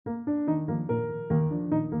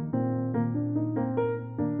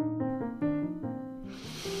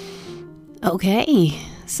Okay,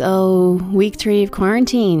 so week 3 of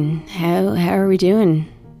quarantine. How are we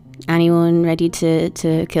doing? Anyone ready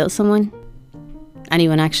to kill someone?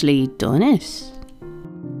 Anyone actually done it?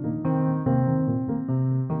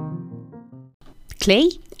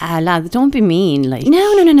 Chloe? Lad, don't be mean. Like, no.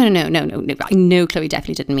 I know Chloe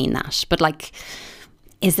definitely didn't mean that. But like,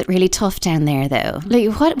 is it really tough down there though?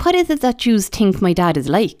 Like, what is it that you think my dad is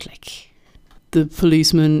like? Like, the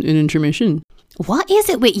policeman in Intermission. What is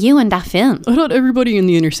it with you and that film? I thought everybody in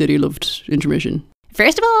the inner city loved Intermission.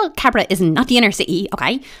 First of all, Cabra is not the inner city,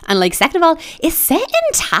 okay? And like, second of all, it's set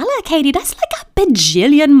in Tala, Katie. That's like a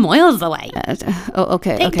bajillion miles away.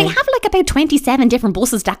 Okay. They have like about 27 different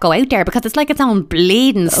buses that go out there because it's like its own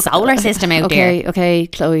bleeding solar system out there. Okay,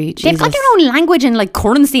 Chloe, Jesus. They've got their own language and like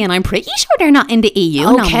currency, and I'm pretty sure they're not in the EU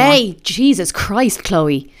Okay, no more. Jesus Christ,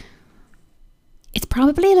 Chloe. It's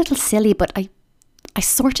probably a little silly, but I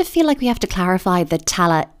sort of feel like we have to clarify that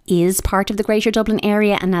Tala is part of the Greater Dublin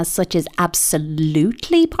area and as such is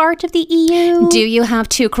absolutely part of the EU. Do you have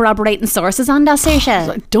 2 corroborating sources on that,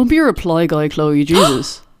 Saoirse? Don't be a reply guy, Chloe,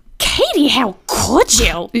 Jesus. Katie, how could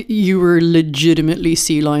you? You were legitimately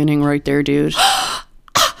sea lioning right there, dude.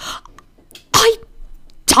 I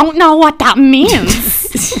don't know what that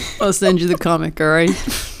means. I'll send you the comic, alright?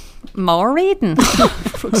 More reading.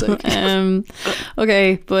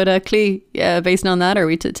 Okay, but Clee, based on that, are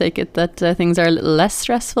we to take it that things are a little less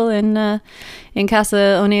stressful in Casa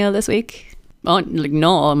O'Neill this week? Oh, like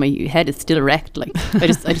no, my head is still erect. Like I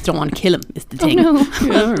just don't want to kill him. Is the thing. Oh,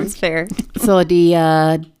 no. That's fair. So the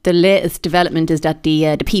latest development is that the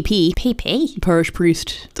PP parish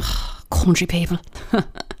priest, country people.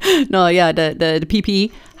 No, yeah, the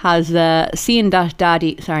PP has seen that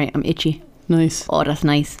daddy. Sorry, I'm itchy. Nice. Oh, that's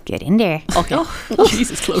nice. Get in there. Okay.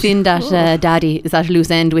 Jesus, Chloe. Seeing that daddy is at a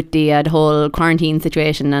loose end with the whole quarantine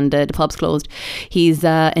situation and the pubs closed, he's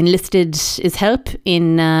enlisted his help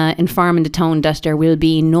in informing the town that there will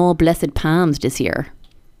be no blessed Palms this year.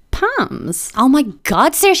 Palms? Oh my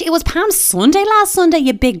God, seriously, it was Palm Sunday last Sunday,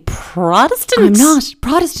 you big Protestant. I'm not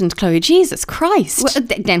Protestant, Chloe. Jesus Christ. Well,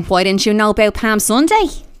 then why didn't you know about Palm Sunday?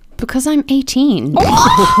 Because I'm 18. Seriously,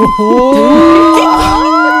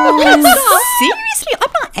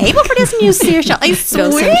 I'm not able for this news, Saoirse. I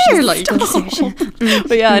swear.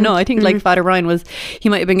 But yeah, no, I think like Father Brian he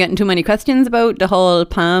might have been getting too many questions about the whole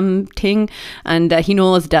Palm thing, and he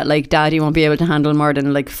knows that like Daddy won't be able to handle more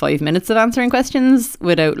than like 5 minutes of answering questions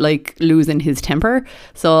without like losing his temper.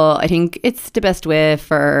 So I think it's the best way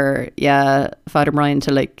for Father Brian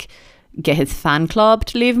to like get his fan club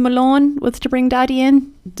to leave him alone was to bring Daddy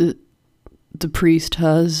in. The priest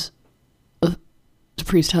has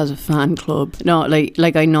a fan club. No,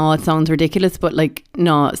 like I know it sounds ridiculous, but like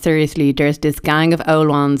no, seriously, there's this gang of owl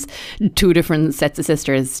ones, 2 different sets of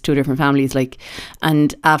sisters, 2 different families, like,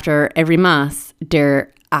 and after every mass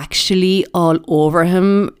they're actually all over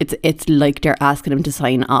him. It's like they're asking him to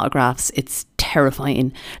sign autographs. It's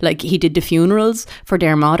terrifying. Like he did the funerals for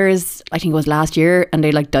their mothers, I think it was last year, and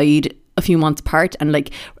they like died a few months apart, and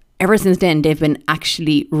like ever since then they've been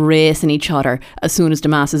actually racing each other as soon as the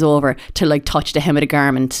mass is over to like touch the hem of the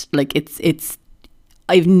garment. Like it's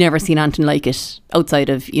I've never seen anything like it outside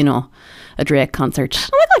of, you know, a Drake concert.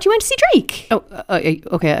 Oh my God, you went to see Drake? Oh,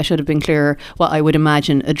 okay, I should have been clearer what I would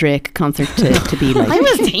imagine a Drake concert to be like. I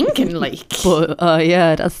was thinking like. But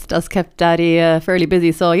yeah, that's kept Daddy fairly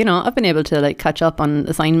busy. So, you know, I've been able to like catch up on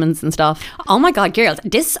assignments and stuff. Oh my God, girls,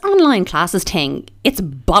 this online classes thing, it's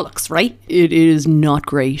bollocks, right? It is not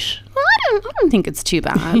great. I don't think it's too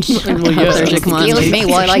bad. Well, yeah, Excuse me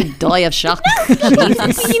while I die of shock. You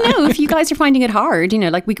know, if you guys are finding it hard, you know,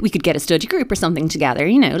 like we could get a study group or something together,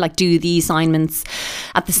 you know, like do the assignments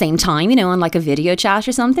at the same time, you know, on like a video chat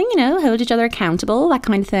or something, you know, hold each other accountable, that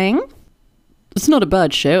kind of thing. It's not a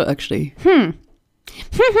bad shout, actually.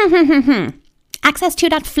 Access to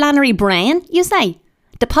that Flannery brain, you say?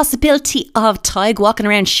 The possibility of Tig walking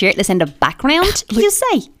around shirtless in the background, like, you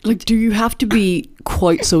say? Like, do you have to be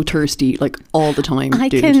quite so thirsty, like, all the time, I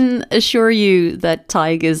dude? can assure you that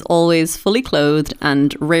Tig is always fully clothed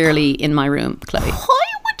and rarely in my room, Chloe. Why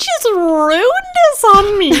would you ruin this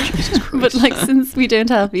on me? But, like, since we don't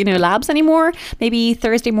have, you know, labs anymore, maybe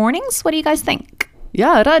Thursday mornings, what do you guys think?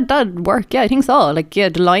 Yeah, that'd work. Yeah, I think so. Like, yeah,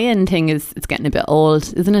 the lion thing it's getting a bit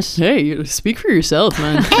old, isn't it? Hey, speak for yourself,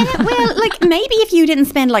 man. Well, like, maybe if you didn't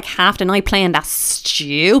spend like half the night playing that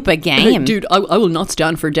stupid game. Hey, dude, I will not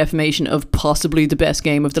stand for defamation of possibly the best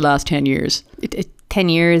game of the last 10 years. 10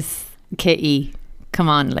 years, Kitty. Come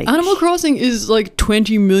on, like. Animal Crossing is like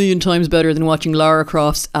 20 million times better than watching Lara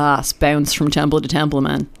Croft's ass bounce from temple to temple,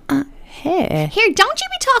 man. Okay. Here, don't you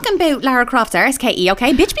be talking about Lara Croft's arse, Katie,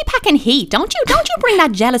 okay? Bitch be packing heat. Don't you bring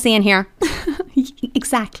that jealousy in here.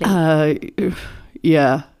 Exactly.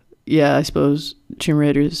 Yeah, I suppose Tomb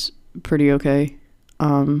Raider's pretty okay.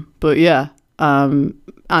 But yeah,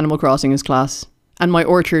 Animal Crossing is class. And my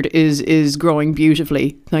orchard is growing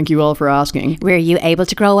beautifully. Thank you all for asking. Were you able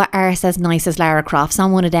to grow a arse as nice as Lara Croft's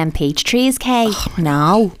on one of them peach trees, Kay?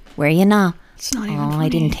 No. Were you not? It's not even I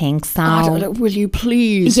didn't think so. Will you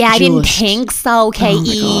please? Yeah, I didn't think so,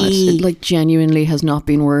 Katie. Oh my God. It like genuinely has not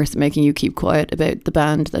been worth making you keep quiet about the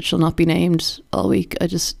band that shall not be named all week.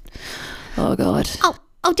 Oh God.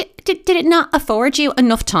 Oh, did it not afford you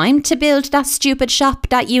enough time to build that stupid shop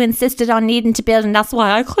that you insisted on needing to build, and that's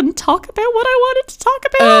why I couldn't talk about what I wanted to talk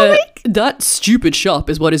about all week? That stupid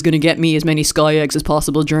shop is what is going to get me as many sky eggs as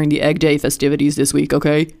possible during the Egg Day festivities this week,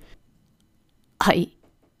 okay? I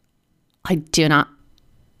do not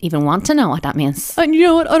even want to know what that means. And you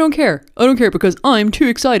know what? I don't care. Because I'm too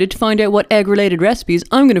excited to find out what egg-related recipes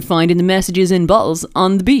I'm going to find in the messages in bottles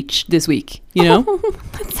on the beach this week, you know? Oh,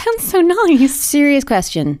 that sounds so nice. Serious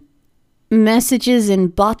question. Messages in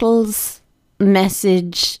bottles,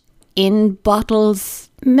 message in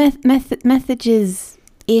bottles, messages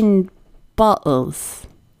in bottles,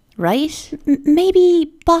 right?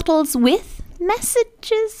 Maybe bottles with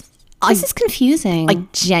messages? This is confusing. I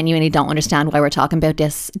genuinely don't understand why we're talking about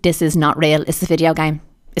this. This is not real. It's a video game.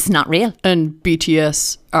 It's not real. And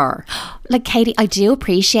BTS are. Like, Katie, I do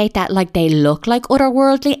appreciate that, like, they look like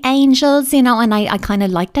otherworldly angels, you know, and I kind of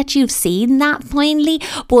like that you've seen that finally.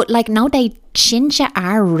 But, like, no, they Shinja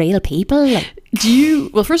are real people. Like,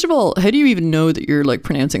 Well, first of all, how do you even know that you're, like,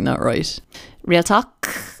 pronouncing that right? Real talk,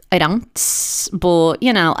 I don't. But,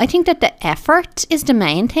 you know, I think that the effort is the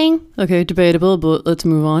main thing. Okay, debatable, but let's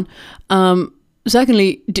move on.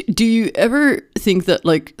 Secondly, do you ever think that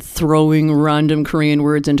like throwing random Korean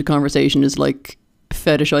words into conversation is like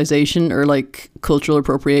fetishization or like cultural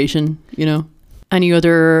appropriation, you know? Any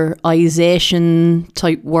other ization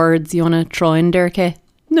type words you want to try in there, Kay?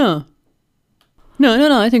 No,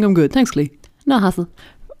 I think I'm good. Thanks, Clee. No hassle.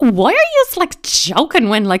 why are you like joking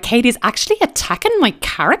when like Katie's actually attacking my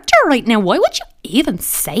character right now? Why would you even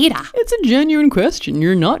say that? It's a genuine question.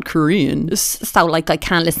 You're not Korean. So like I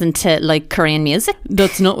can't listen to like Korean music?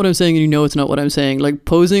 That's not what I'm saying, and you know it's not what I'm saying. Like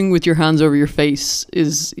posing with your hands over your face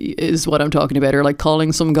is what I'm talking about. Or like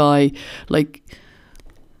calling some guy like,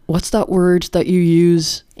 what's that word that you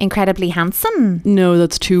use? Incredibly handsome. No,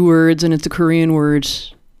 that's 2 words and it's a Korean word.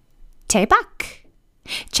 대박.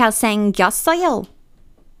 잘생겼어요.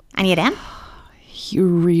 Any of them? You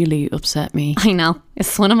really upset me. I know.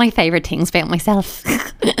 It's one of my favourite things about myself.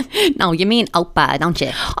 No, you mean oppa, don't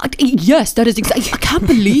you? Yes, that is exactly. I can't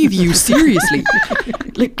believe you. Seriously.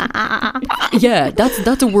 Like, yeah,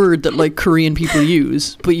 that's a word that like Korean people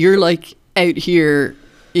use, but you're like out here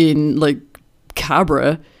in like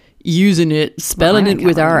Cabra using it, spelling it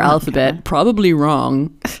with our alphabet, probably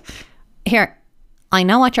wrong. Here, I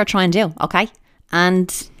know what you're trying to do, okay? And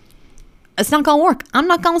it's not going to work. I'm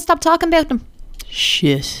not going to stop talking about them.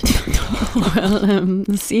 Shit. Well,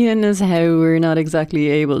 seeing as how we're not exactly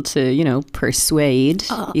able to, you know, persuade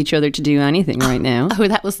each other to do anything right now. Oh,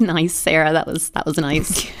 that was nice, Sarah. That was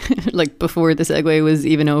nice. Like before the segue was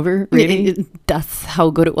even over, really? That's how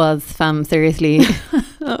good it was, fam. Seriously.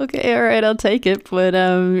 Okay, all right, I'll take it. But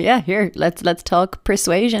yeah, here, let's talk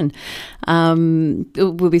persuasion.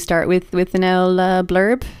 Will we start with an L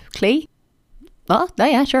blurb, Clee? Oh,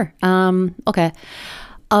 yeah, sure. Okay.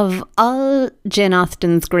 Of all Jane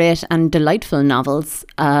Austen's great and delightful novels,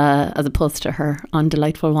 as opposed to her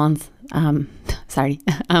undelightful ones, of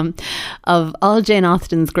all Jane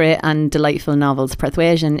Austen's great and delightful novels,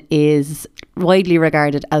 Persuasion is widely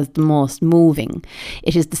regarded as the most moving.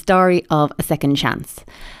 It is the story of a second chance.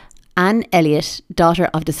 Anne Elliot, daughter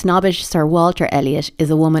of the snobbish Sir Walter Elliot, is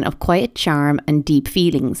a woman of quiet charm and deep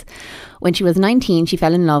feelings. When she was 19, she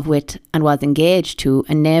fell in love with and was engaged to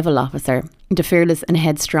a naval officer, the fearless and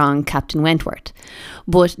headstrong Captain Wentworth.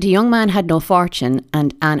 But the young man had no fortune,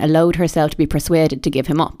 and Anne allowed herself to be persuaded to give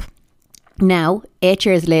him up. Now, 8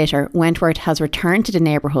 years later, Wentworth has returned to the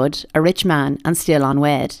neighbourhood, a rich man and still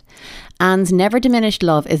unwed. Anne's never diminished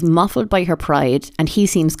love is muffled by her pride, and he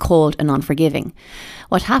seems cold and unforgiving.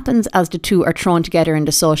 What happens as the two are thrown together in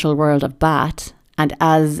the social world of Bath, and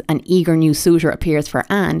as an eager new suitor appears for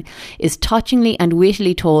Anne, is touchingly and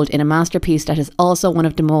wittily told in a masterpiece that is also one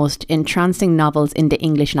of the most entrancing novels in the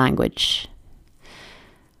English language.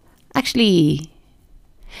 Actually,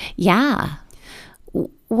 yeah.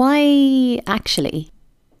 Why actually?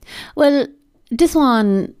 Well, this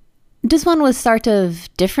one This one was sort of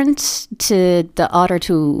different to the other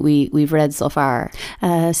two we've read so far,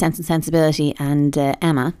 Sense and Sensibility and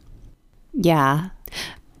Emma. Yeah,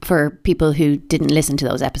 for people who didn't listen to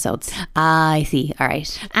those episodes. I see, all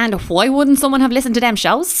right. And why wouldn't someone have listened to them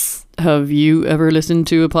shows? Have you ever listened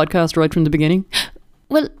to a podcast right from the beginning?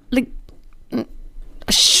 Well, like...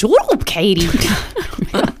 Shut up, Katie.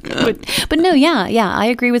 but no, yeah, I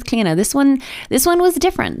agree with Cliona. This one was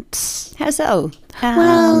different. How so?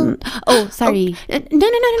 Sorry.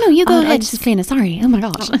 No. You go ahead, Cliona. Sorry. Oh my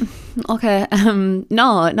gosh. Okay.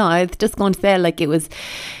 No. I was just going to say, like,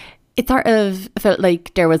 it sort of felt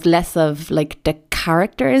like there was less of like the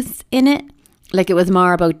characters in it. Like it was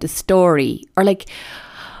more about the story, or like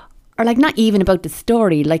not even about the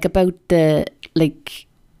story, like about the like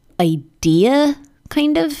idea.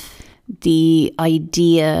 Kind of the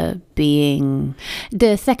idea being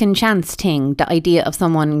the second chance thing, the idea of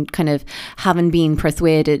someone kind of having been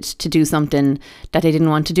persuaded to do something that they didn't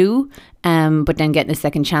want to do, but then getting a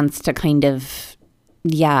second chance to kind of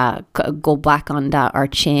go back on that or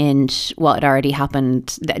change what had already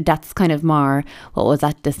happened. That's kind of more what was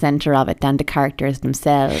at the center of it than the characters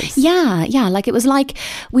themselves. Yeah, like it was like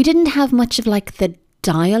we didn't have much of like the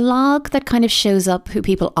dialogue that kind of shows up who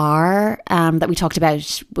people are, that we talked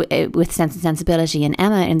about with Sense and Sensibility and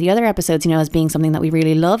Emma in the other episodes, as being something that we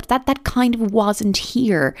really loved. That kind of wasn't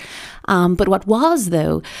here, but what was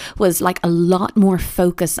though was like a lot more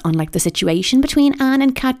focus on like the situation between Anne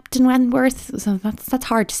and Captain Wentworth. So that's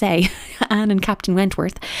hard to say. Anne and Captain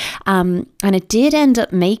Wentworth, and it did end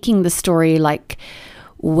up making the story like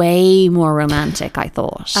way more romantic, I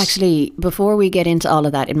thought. Actually, before we get into all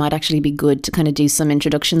of that, it might actually be good to kind of do some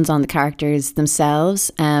introductions on the characters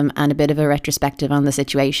themselves, and a bit of a retrospective on the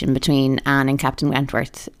situation between Anne and Captain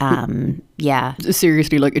Wentworth. Yeah.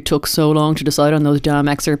 Seriously, like it took so long to decide on those damn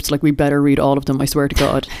excerpts. Like we better read all of them, I swear to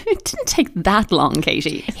God. It didn't take that long,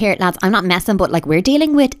 Katie. Here, lads, I'm not messing, but like we're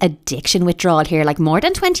dealing with addiction withdrawal here, like more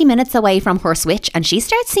than 20 minutes away from her Switch, and she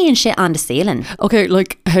starts seeing shit on the ceiling. Okay,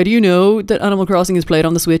 like how do you know that Animal Crossing is played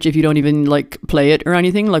on the Switch if you don't even like play it or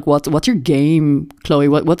anything? Like what's your game, Chloe?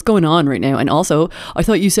 What's going on right now? And also, I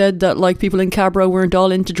thought you said that like people in Cabra weren't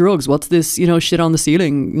all into drugs. What's this, shit on the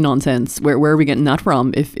ceiling nonsense? Where are we getting that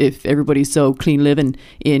from? If everybody's so clean living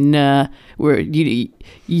in where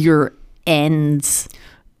your ends.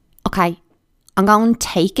 Okay, I'm going to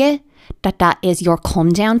take it that is your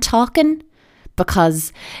come down talking,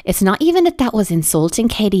 because it's not even that was insulting,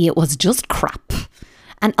 Katie. It was just crap.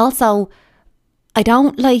 And also, I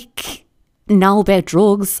don't like know about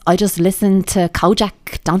drugs. I just listen to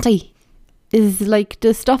Kojak, don't I? Is like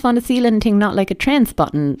the stuff on the ceiling thing not like a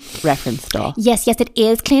Trainspotting reference though? Yes, it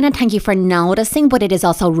is, Cliona. Thank you for noticing, but it is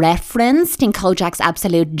also referenced in Kojak's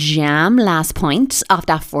Absolute Jam, Last Point, off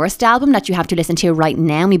that first album that you have to listen to right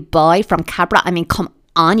now, me boy from Cabra. I mean, come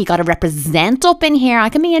on, you gotta represent up in here. I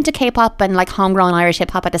can be into K-pop and like homegrown Irish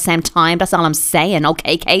hip-hop at the same time. That's all I'm saying,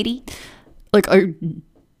 okay, Katie? Like, I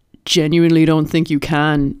genuinely don't think you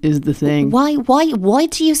can, is the thing. Why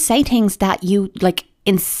do you say things that you like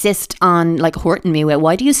insist on like hurting me with?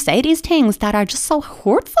 Why do you say these things that are just so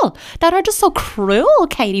hurtful, that are just so cruel,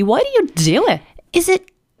 Katie? Why do you do it? Is it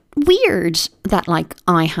weird that like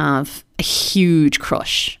I have a huge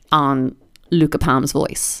crush on Luca Palm's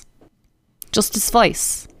voice? Just his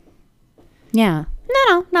voice. Yeah.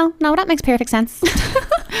 No, that makes perfect sense.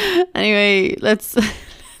 Anyway, let's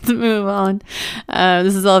move on.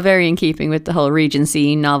 This is all very in keeping with the whole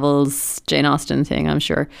Regency novels, Jane Austen thing. I'm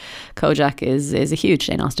sure Kojak is a huge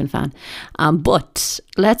Jane Austen fan. But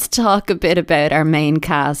let's talk a bit about our main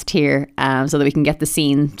cast here, so that we can get the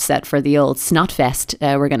scene set for the old snotfest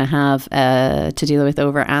we're going to have to deal with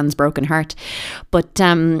over Anne's broken heart. But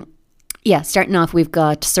starting off, we've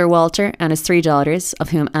got Sir Walter and his 3 daughters, of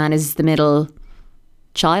whom Anne is the middle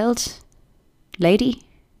child, lady,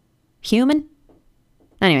 human.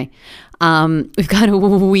 Anyway, we've got a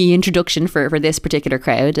wee introduction for this particular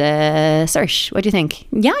crowd. Saoirse, what do you think?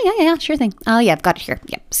 Yeah, sure thing. Oh yeah, I've got it here.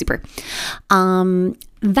 Yeah, super.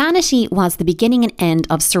 Vanity was the beginning and end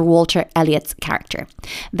of Sir Walter Elliot's character.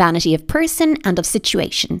 Vanity of person and of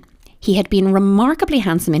situation. He had been remarkably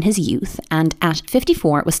handsome in his youth, and at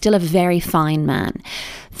 54 was still a very fine man.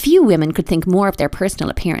 Few women could think more of their personal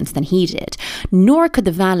appearance than he did, nor could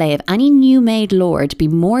the valet of any new-made lord be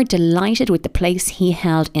more delighted with the place he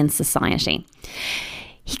held in society.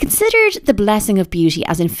 He considered the blessing of beauty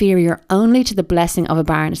as inferior only to the blessing of a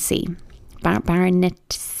baronetcy.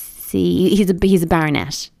 Baronetcy. He's a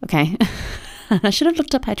baronet, okay? I should have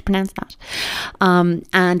looked up how to pronounce that.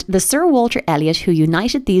 And the Sir Walter Elliot who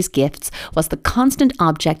united these gifts was the constant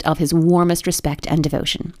object of his warmest respect and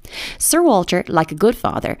devotion. Sir Walter, like a good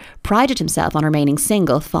father, prided himself on remaining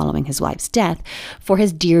single following his wife's death for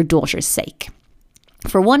his dear daughter's sake.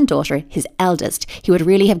 For one daughter, his eldest, he would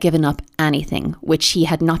really have given up anything, which he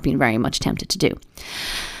had not been very much tempted to do.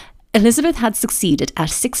 Elizabeth had succeeded at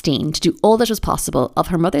 16 to do all that was possible of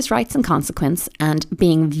her mother's rights and consequence, and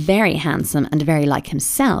being very handsome and very like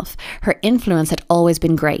himself, her influence had always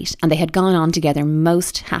been great, and they had gone on together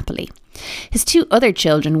most happily. His two other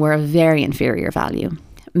children were of very inferior value.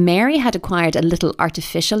 Mary had acquired a little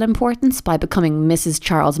artificial importance by becoming Mrs.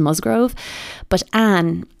 Charles Musgrove, but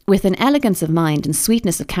Anne, with an elegance of mind and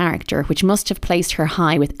sweetness of character which must have placed her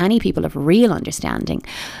high with any people of real understanding,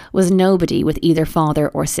 was nobody with either father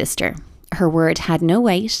or sister. Her word had no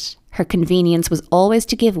weight, her convenience was always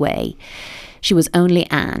to give way. She was only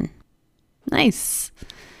Anne. Nice.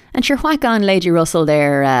 And sure, whack on Lady Russell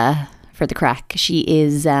there, for the crack. She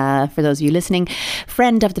is, for those of you listening,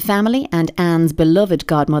 friend of the family and Anne's beloved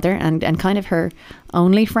godmother, and kind of her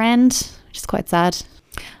only friend, which is quite sad.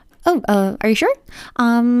 Oh, are you sure?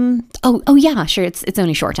 Yeah, sure. It's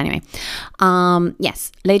only short anyway.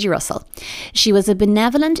 Yes, Lady Russell. She was a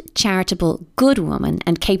benevolent, charitable, good woman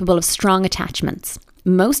and capable of strong attachments.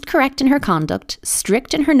 Most correct in her conduct,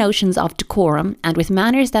 strict in her notions of decorum, and with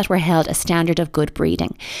manners that were held a standard of good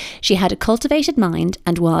breeding. She had a cultivated mind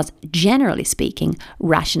and was, generally speaking,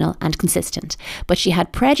 rational and consistent, but she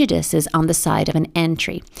had prejudices on the side of an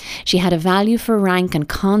entry. She had a value for rank and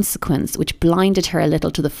consequence which blinded her a little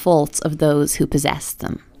to the faults of those who possessed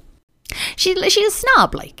them. She's a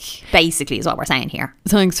snob, like, basically, is what we're saying here.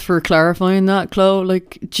 Thanks for clarifying that, Chloe.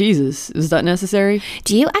 Like, Jesus, is that necessary?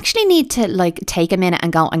 Do you actually need to, like, take a minute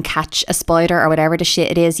and go and catch a spider or whatever the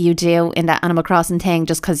shit it is you do in that Animal Crossing thing,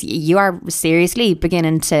 just because you are seriously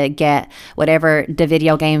beginning to get whatever the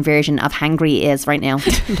video game version of hangry is right now?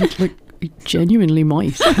 like genuinely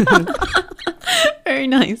might. Very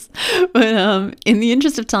nice. But in the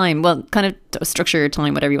interest of time, well, kind of structure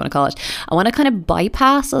time, whatever you want to call it, I want to kind of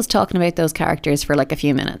bypass us talking about those characters for like a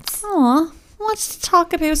few minutes. Aw, let's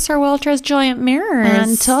talk about Sir Walter's giant mirrors.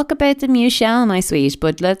 And talk about them you shall, my sweet.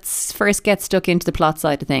 But let's first get stuck into the plot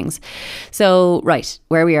side of things. So, right,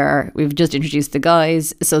 where we are, we've just introduced the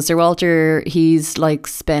guys. So Sir Walter, he's like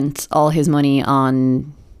spent all his money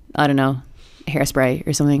on, I don't know, hairspray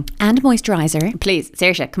or something. And moisturiser. Please,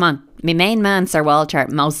 Saoirse, come on. My main man, Sir Walter,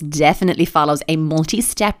 most definitely follows a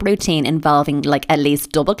multi-step routine involving like at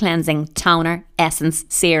least double cleansing, toner, essence,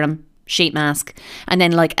 serum, sheet mask, and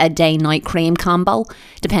then like a day-night cream combo,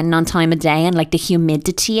 depending on time of day and like the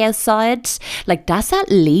humidity outside. Like that's at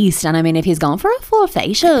least. And I mean, if he's going for a full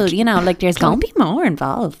facial, you know, like there's going to be more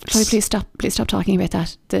involved. Chloe, please stop talking about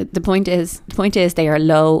that. The point is they are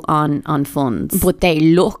low on funds, but they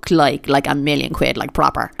look like £1 million, like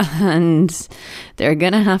proper, and they're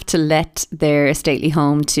gonna have to let their stately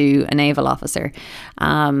home to a naval officer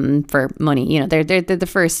for money. You know, they're the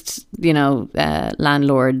first, you know,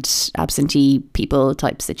 landlord absentee people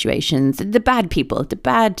type situations. The bad people.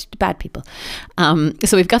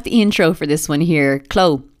 So we've got the intro for this one here.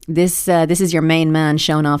 Chloe, this is your main man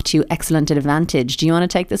shown off to excellent advantage. Do you want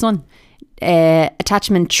to take this one?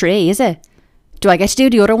 Attachment 3, is it? Do I get to do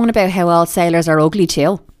the other one about how all sailors are ugly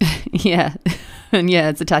too? Yeah. And yeah,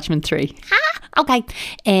 it's attachment 3. Okay.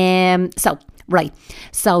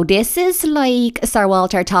 So this is like Sir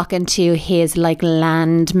Walter talking to his like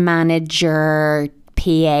land manager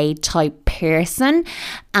PA type person,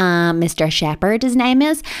 Mr. Shepherd his name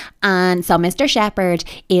is, and so Mr. Shepherd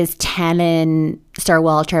is telling Sir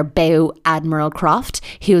Walter about Admiral Croft,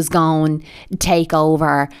 who's going to take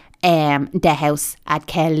over the house at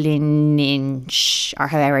Kellinch, or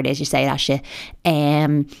however it is you say that shit,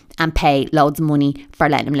 and pay loads of money for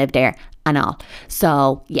letting him live there and all.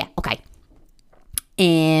 So yeah, okay.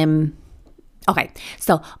 Okay,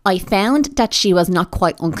 so I found that she was not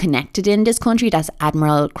quite unconnected in this country. That's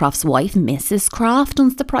Admiral Croft's wife, Mrs. Croft,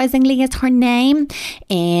 unsurprisingly is her name.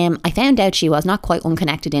 I found out she was not quite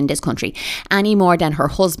unconnected in this country any more than her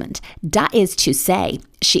husband. That is to say,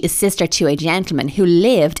 she is sister to a gentleman who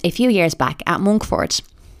lived a few years back at Monkford.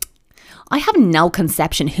 I have no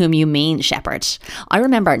conception whom you mean, Shepherd. I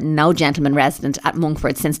remember no gentleman resident at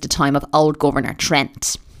Monkford since the time of old Governor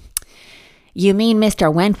Trent. You mean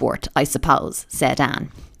Mr. Wentworth, I suppose, said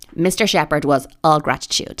Anne. Mr. Shepherd was all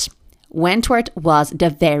gratitude. Wentworth was the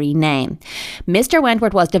very name. Mr.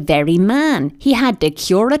 Wentworth was the very man. He had the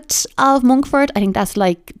curate of Monkford. I think that's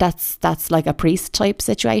like a priest type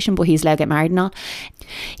situation, but he's allowed to get married and all.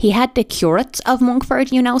 He had the curate of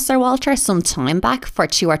Monkford, you know, Sir Walter, some time back for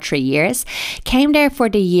 2 or 3 years. Came there for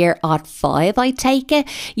the year '05, I take it.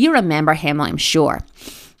 You remember him, I'm sure.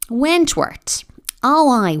 Wentworth.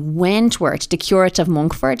 Oh, I Wentworth, the curate of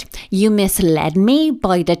Monkford. You misled me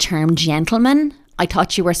by the term gentleman. I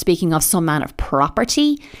thought you were speaking of some man of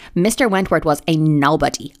property. Mr. Wentworth was a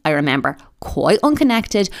nobody, I remember. Quite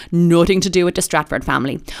unconnected, nothing to do with the Stratford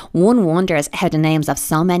family. One wonders how the names of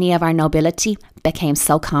so many of our nobility became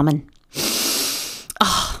so common.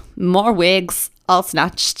 Oh, more wigs, all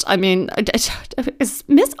snatched. I mean, is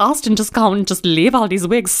Miss Austen just going to just leave all these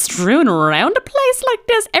wigs strewn around a place like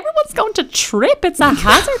this? Everyone's going to trip. It's a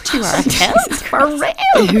hazard to our health, for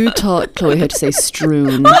real. Who taught Chloe how to say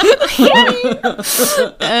strewn?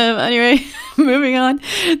 Anyway, moving on.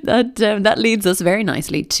 That leads us very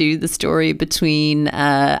nicely to the story between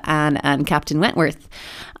Anne and Captain Wentworth.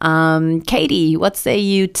 Katie, what say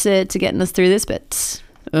you to getting us through this bit?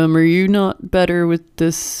 Are you not better with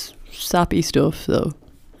this sappy stuff, though?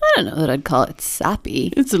 I don't know that I'd call it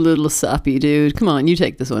sappy. It's a little sappy, dude. Come on, you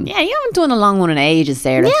take this one. Yeah, you haven't done a long one in ages,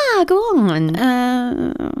 Sarah. Yeah, go on.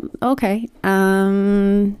 Okay.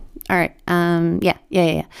 All right.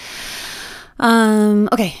 Yeah.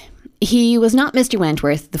 Okay. He was not Mr.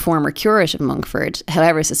 Wentworth, the former curate of Monkford,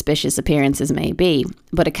 however suspicious appearances may be,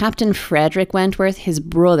 but a Captain Frederick Wentworth, his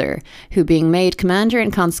brother, who being made commander in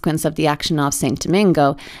consequence of the action off St.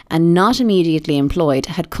 Domingo and not immediately employed,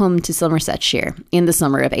 had come to Somersetshire in the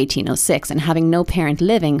summer of 1806 and having no parent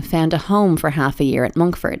living, found a home for half a year at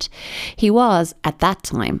Monkford. He was, at that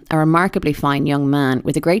time, a remarkably fine young man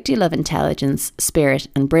with a great deal of intelligence, spirit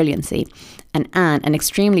and brilliancy, and Anne, an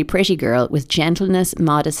extremely pretty girl with gentleness,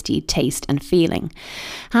 modesty, taste and feeling.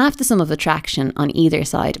 Half the sum of attraction on either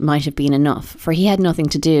side might have been enough, for he had nothing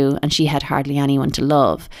to do and she had hardly anyone to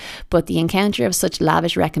love, but the encounter of such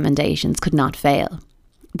lavish recommendations could not fail.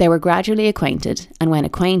 They were gradually acquainted, and when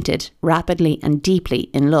acquainted, rapidly and deeply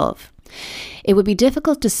in love. It would be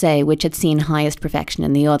difficult to say which had seen highest perfection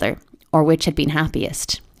in the other, or which had been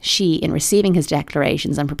happiest, she in receiving his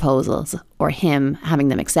declarations and proposals, or him having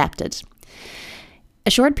them accepted. A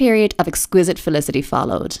short period of exquisite felicity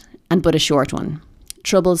followed, and but a short one.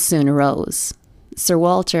 Troubles soon arose. Sir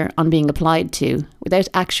Walter, on being applied to, without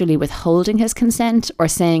actually withholding his consent or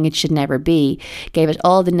saying it should never be, gave it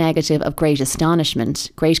all the negative of great astonishment,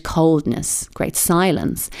 great coldness, great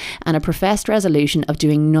silence, and a professed resolution of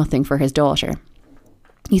doing nothing for his daughter.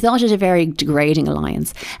 He thought it a very degrading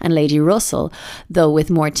alliance, and Lady Russell, though with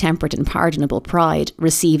more temperate and pardonable pride,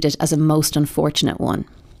 received it as a most unfortunate one.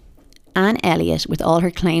 Anne Elliot, with all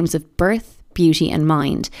her claims of birth, beauty and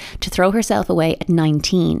mind, to throw herself away at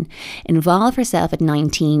 19, involve herself at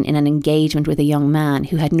 19 in an engagement with a young man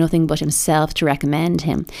who had nothing but himself to recommend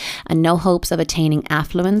him, and no hopes of attaining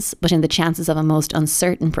affluence but in the chances of a most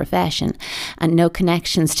uncertain profession, and no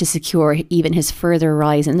connections to secure even his further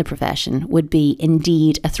rise in the profession, would be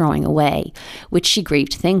indeed a throwing away, which she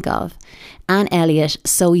grieved to think of. Anne Elliot,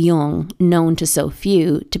 so young, known to so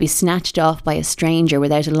few, to be snatched off by a stranger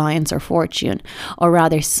without alliance or fortune, or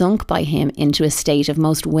rather sunk by him into a state of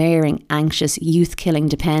most wearing, anxious, youth-killing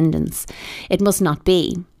dependence. It must not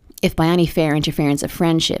be. If by any fair interference of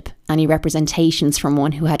friendship, any representations from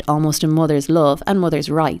one who had almost a mother's love and mother's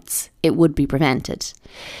rights, it would be prevented.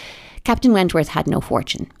 Captain Wentworth had no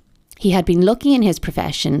fortune. He had been lucky in his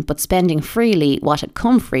profession, but spending freely what had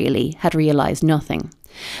come freely, had realised nothing.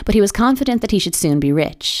 But he was confident that he should soon be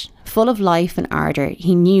rich. Full of life and ardour,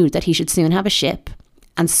 he knew that he should soon have a ship,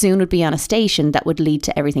 and soon would be on a station that would lead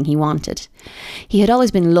to everything he wanted. He had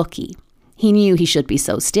always been lucky. He knew he should be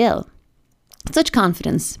so still. Such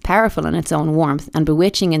confidence, powerful in its own warmth and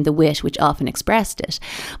bewitching in the wit which often expressed it,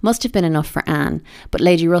 must have been enough for Anne, but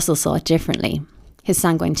Lady Russell saw it differently. His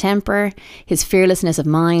sanguine temper, his fearlessness of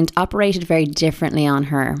mind operated very differently on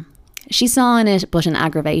her. She saw in it but an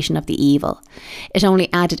aggravation of the evil. It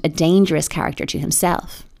only added a dangerous character to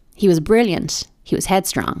himself. He was brilliant, he was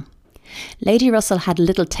headstrong. Lady Russell had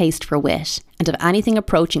little taste for wit, and of anything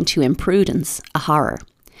approaching to imprudence, a horror.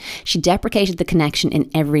 She deprecated the connection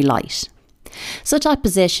in every light. Such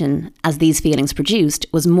opposition as these feelings produced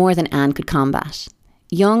was more than Anne could combat.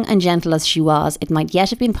 Young and gentle as she was, it might yet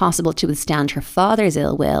have been possible to withstand her father's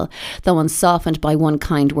ill will, though unsoftened by one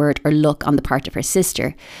kind word or look on the part of her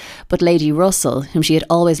sister. But Lady Russell, whom she had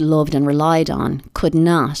always loved and relied on, could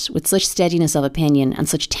not, with such steadiness of opinion and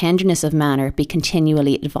such tenderness of manner, be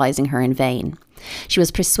continually advising her in vain. She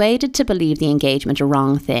was persuaded to believe the engagement a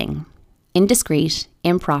wrong thing. indiscreet,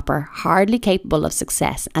 improper, hardly capable of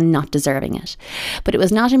success and not deserving it. But it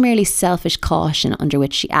was not a merely selfish caution under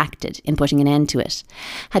which she acted in putting an end to it.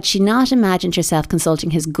 Had she not imagined herself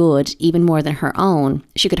consulting his good even more than her own,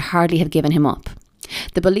 she could hardly have given him up.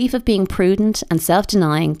 The belief of being prudent and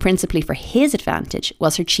self-denying principally for his advantage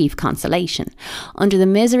was her chief consolation. Under the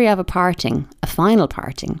misery of a parting, a final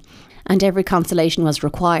parting, and every consolation was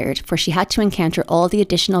required, for she had to encounter all the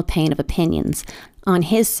additional pain of opinions, on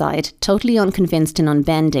his side, totally unconvinced and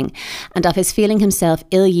unbending, and of his feeling himself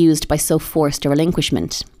ill-used by so forced a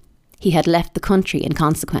relinquishment. He had left the country in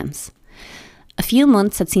consequence. A few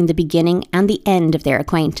months had seen the beginning and the end of their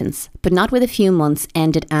acquaintance, but not with a few months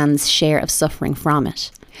ended Anne's share of suffering from it.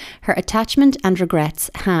 Her attachment and regrets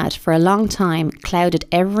had, for a long time, clouded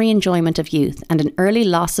every enjoyment of youth, and an early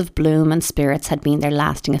loss of bloom and spirits had been their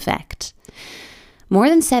lasting effect. More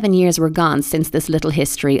than 7 years were gone since this little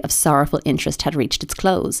history of sorrowful interest had reached its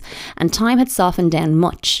close, and time had softened down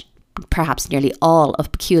much, perhaps nearly all,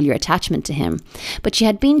 of peculiar attachment to him, but she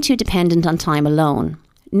had been too dependent on time alone.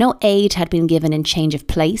 No aid had been given in change of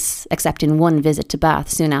place, except in one visit to Bath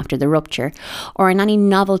soon after the rupture, or in any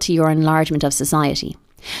novelty or enlargement of society.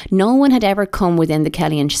 No one had ever come within the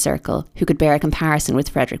Kellyanch circle who could bear a comparison with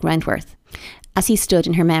Frederick Wentworth, as he stood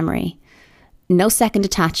in her memory. No second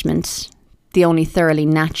attachment, the only thoroughly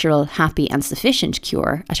natural, happy and sufficient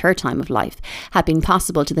cure at her time of life, had been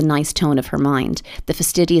possible to the nice tone of her mind, the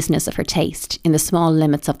fastidiousness of her taste, in the small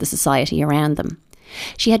limits of the society around them.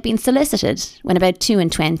 She had been solicited, when about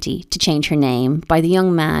 22, to change her name by the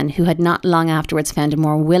young man who had not long afterwards found a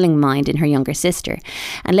more willing mind in her younger sister,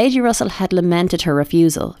 and Lady Russell had lamented her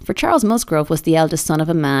refusal, for Charles Musgrove was the eldest son of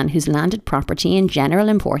a man whose landed property and general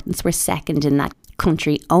importance were second in that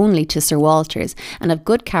country only to Sir Walter's, and of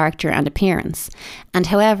good character and appearance. And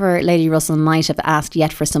however Lady Russell might have asked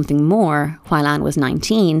yet for something more while Anne was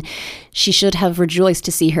 19, she should have rejoiced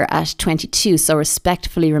to see her at 22 so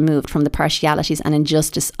respectfully removed from the partialities and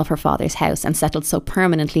injustice of her father's house and settled so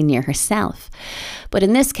permanently near herself. But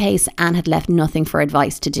in this case, Anne had left nothing for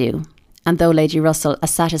advice to do. And though Lady Russell,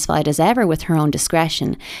 as satisfied as ever with her own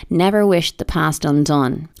discretion, never wished the past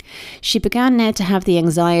undone, she began now to have the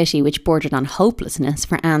anxiety which bordered on hopelessness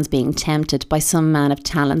for Anne's being tempted by some man of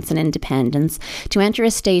talents and independence to enter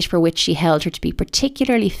a state for which she held her to be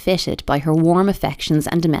particularly fitted by her warm affections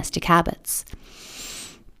and domestic habits.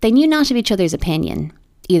 They knew not of each other's opinion,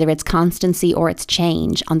 either its constancy or its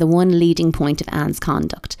change, on the one leading point of Anne's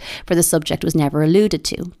conduct, for the subject was never alluded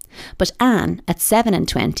to. But Anne, at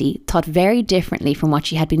 27, thought very differently from what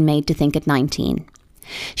she had been made to think at 19.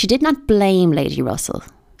 She did not blame Lady Russell.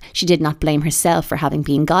 She did not blame herself for having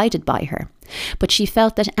been guided by her. But she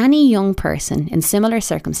felt that any young person in similar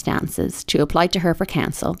circumstances to apply to her for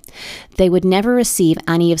counsel, they would never receive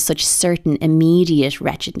any of such certain immediate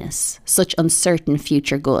wretchedness, such uncertain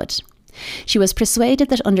future good. She was persuaded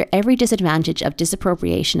that under every disadvantage of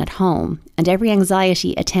disapprobation at home, and every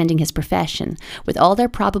anxiety attending his profession, with all their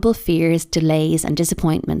probable fears, delays and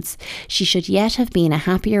disappointments, she should yet have been a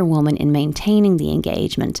happier woman in maintaining the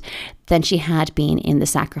engagement than she had been in the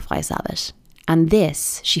sacrifice of it. And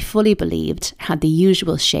this, she fully believed, had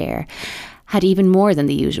even more than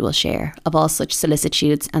the usual share of all such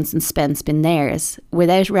solicitudes and suspense been theirs,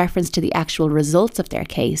 without reference to the actual results of their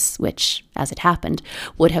case, which, as it happened,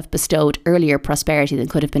 would have bestowed earlier prosperity than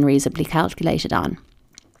could have been reasonably calculated on.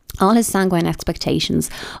 All his sanguine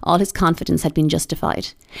expectations, all his confidence had been justified.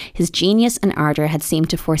 His genius and ardour had seemed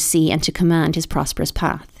to foresee and to command his prosperous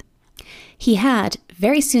path. He had,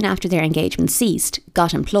 very soon after their engagement ceased,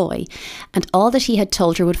 got employ, and all that he had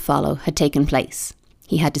told her would follow had taken place.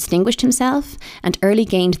 He had distinguished himself and early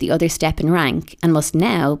gained the other step in rank, and must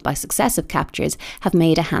now, by successive captures, have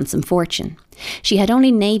made a handsome fortune. She had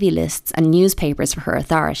only navy lists and newspapers for her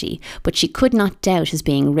authority, but she could not doubt his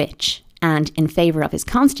being rich, and in favour of his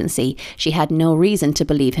constancy, she had no reason to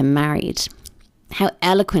believe him married. How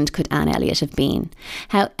eloquent could Anne Elliot have been?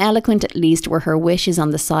 How eloquent at least were her wishes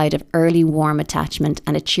on the side of early warm attachment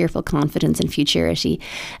and a cheerful confidence in futurity,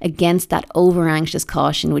 against that over-anxious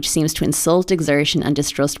caution which seems to insult exertion and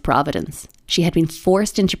distrust providence. She had been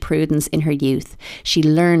forced into prudence in her youth. She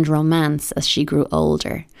learned romance as she grew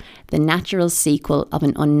older, the natural sequel of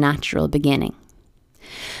an unnatural beginning.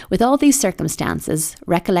 With all these circumstances,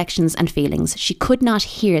 recollections and feelings, she could not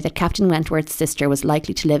hear that Captain Wentworth's sister was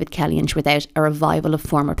likely to live at Kellyanch without a revival of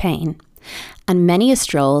former pain. And many a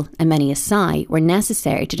stroll and many a sigh were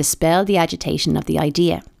necessary to dispel the agitation of the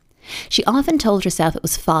idea. She often told herself it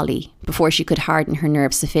was folly before she could harden her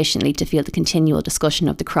nerves sufficiently to feel the continual discussion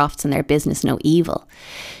of the Crofts and their business no evil.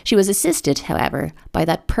 She was assisted, however, by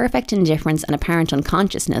that perfect indifference and apparent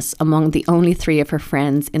unconsciousness among the only three of her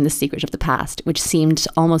friends in the secret of the past, which seemed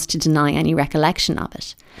almost to deny any recollection of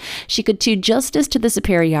it. She could do justice to the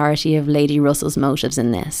superiority of Lady Russell's motives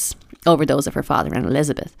in this, over those of her father and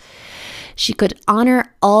Elizabeth. She could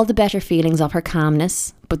honour all the better feelings of her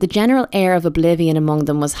calmness, but the general air of oblivion among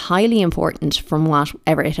them was highly important from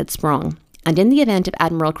whatever it had sprung. And in the event of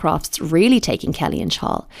Admiral Crofts really taking Kellynch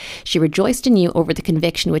Hall, she rejoiced anew over the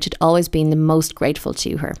conviction which had always been the most grateful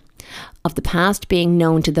to her, of the past being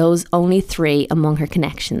known to those only three among her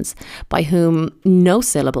connections, by whom no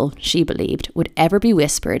syllable, she believed, would ever be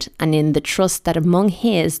whispered, and in the trust that among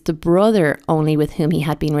his, the brother only with whom he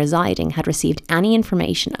had been residing, had received any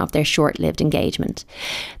information of their short-lived engagement.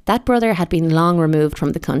 That brother had been long removed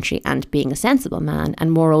from the country, and being a sensible man,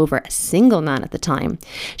 and moreover a single man at the time,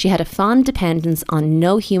 she had a fond dependence on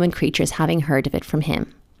no human creature's having heard of it from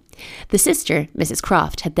him. The sister, Mrs.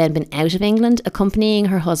 Croft, had then been out of England accompanying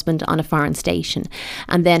her husband on a foreign station,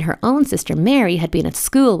 and then her own sister Mary had been at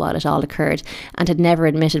school while it all occurred, and had never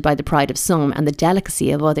admitted by the pride of some and the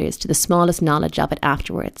delicacy of others to the smallest knowledge of it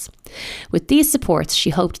afterwards. With these supports,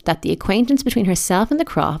 she hoped that the acquaintance between herself and the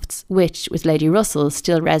Crofts, which, with Lady Russell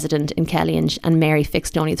still resident in Kellynch and Mary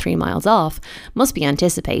fixed only 3 miles off, must be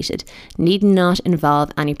anticipated, need not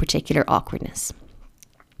involve any particular awkwardness.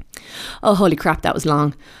 Oh, holy crap, that was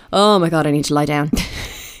long. Oh my God, I need to lie down.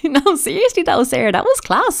 No, seriously though, Sarah, that was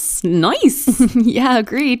class. Nice. Yeah,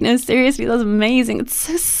 agreed. No, seriously, that was amazing. It's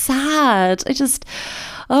so sad.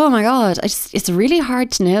 Oh my God, it's really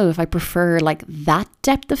hard to know if I prefer like that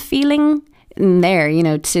depth of feeling in there, you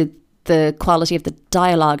know, to the quality of the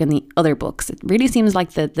dialogue in the other books. It really seems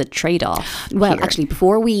like the trade-off. Well, here. Actually,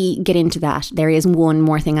 before we get into that, there is one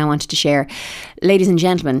more thing I wanted to share. Ladies and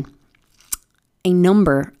gentlemen, a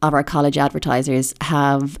number of our college advertisers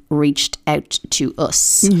have reached out to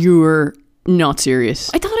us. You're not serious.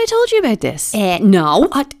 I thought I told you about this. No. No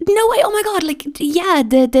way. Oh my God. Like, yeah,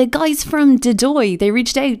 the guys from Dedoy, they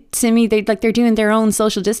reached out to me. They're doing their own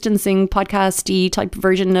social distancing podcasty type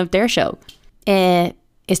version of their show.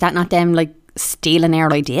 Is that not them like stealing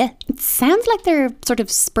our idea? It sounds like they're sort of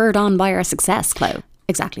spurred on by our success, Chloe.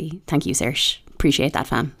 Exactly. Thank you, Serge. Appreciate that,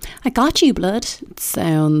 fam. I got you, blood. It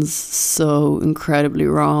sounds so incredibly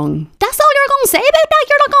wrong. That's all you're going to say about that?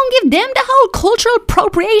 You're not going to give them the whole cultural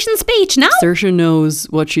appropriation speech now? Saoirse knows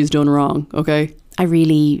what she's done wrong, okay? I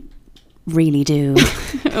really do.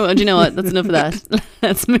 Well, do you know what? That's enough of that.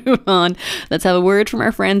 Let's move on. Let's have a word from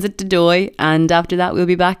our friends at Dedoy, and after that we'll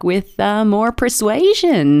be back with more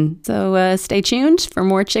persuasion. So stay tuned for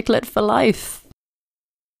more Chicklet for Life.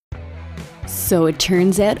 So it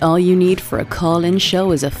turns out all you need for a call-in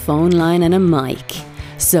show is a phone line and a mic.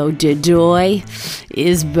 So Dedoy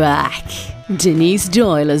is back. Denise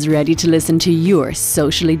Doyle is ready to listen to your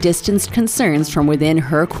socially distanced concerns from within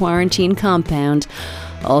her quarantine compound,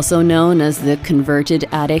 also known as the converted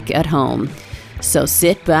attic at home. So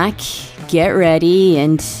sit back, get ready,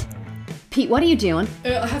 and... Pete, what are you doing?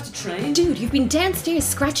 I have to train. Dude, you've been downstairs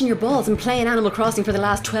scratching your balls and playing Animal Crossing for the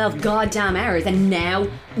last 12 goddamn hours, and now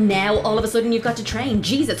all of a sudden you've got to train.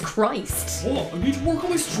 Jesus Christ. What? I need to work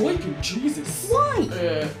on my striking. Jesus. Why?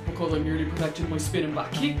 Because I'm nearly perfecting my spinning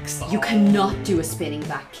back kicks. You cannot do a spinning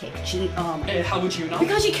back kick. How would you know?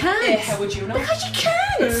 Because you can't. How would you know? Because you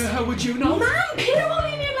can't. How would you know? Man, Peter won't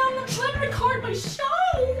leave me alone. I'm trying to record my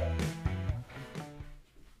show.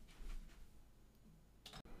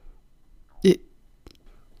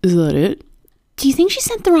 Is that it? Do you think she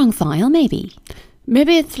sent the wrong file, maybe?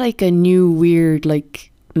 Maybe it's like a new weird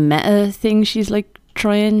like meta thing she's like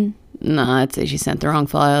trying. No, I'd say she sent the wrong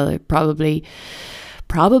file. I probably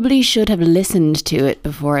should have listened to it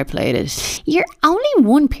before I played it. You're only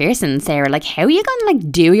one person, Sarah. Like, how are you gonna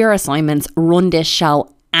like do your assignments, run this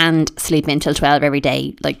show, and sleep until 12 every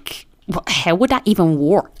day? Like, how would that even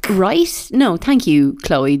work? Right? No, thank you,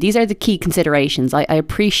 Chloe. These are the key considerations. I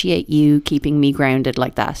appreciate you keeping me grounded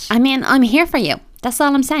like that. I mean, I'm here for you. That's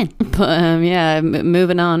all I'm saying. But yeah,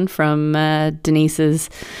 moving on from Denise's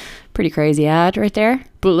pretty crazy ad right there.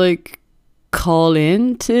 But like, call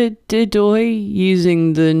in to Dedoy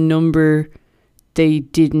using the number they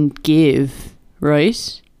didn't give,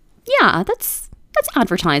 right? Yeah, that's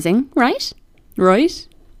advertising, right? Right?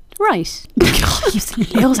 Right. God, you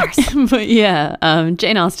losers. But yeah,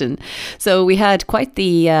 Jane Austen. So we had quite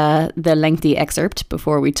the lengthy excerpt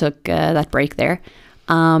before we took that break there.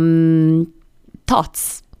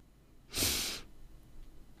 Thoughts?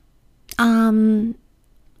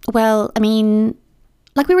 Well, I mean,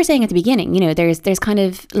 like we were saying at the beginning, you know, there's kind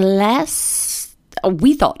of less,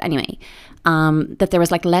 we thought anyway, that there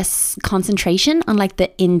was like less concentration on like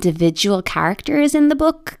the individual characters in the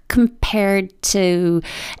book compared to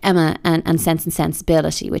Emma and Sense and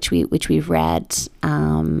Sensibility, which we've read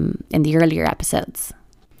in the earlier episodes.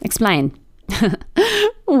 Explain.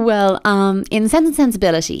 Well, in Sense and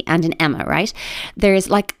Sensibility and in Emma, right, there's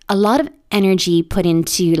like a lot of energy put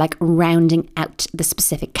into like rounding out the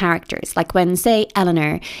specific characters. Like when, say,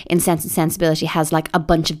 Eleanor in Sense and Sensibility has like a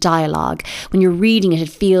bunch of dialogue, when you're reading it, it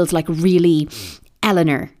feels like really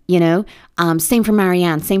Eleanor, you know. Same for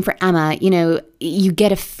Marianne, same for Emma. You know, you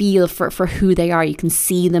get a feel for who they are. You can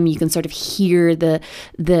see them. You can sort of hear the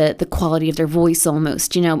quality of their voice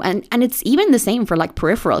almost, you know. And it's even the same for like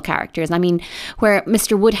peripheral characters. I mean, where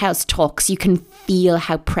Mr. Woodhouse talks, you can feel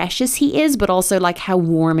how precious he is, but also like how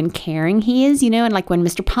warm and caring he is, you know. And like when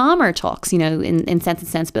Mr. Palmer talks, you know, in Sense and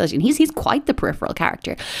Sensibility, and he's quite the peripheral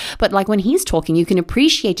character, but like when he's talking, you can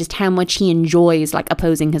appreciate just how much he enjoys like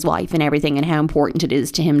opposing his wife and everything, and how important it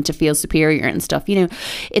is to him to feel superior and stuff, you know.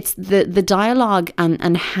 It's the dialogue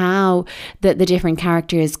and how the different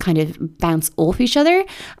characters kind of bounce off each other,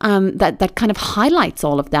 that kind of highlights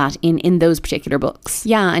all of that in those particular books.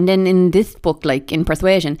 Yeah, and then in this book, like in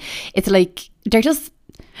Persuasion, it's like there just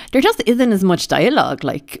isn't as much dialogue.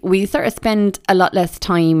 Like we sort of spend a lot less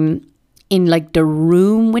time in like the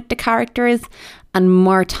room with the characters and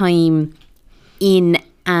more time in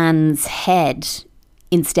Anne's head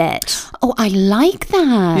instead. Oh, I like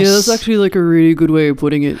that. Yeah, that's actually like a really good way of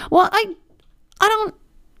putting it. Well, I don't,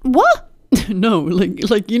 what? No,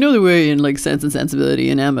 like you know the way in like Sense and Sensibility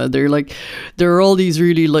and Emma, there are all these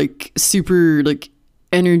really like super like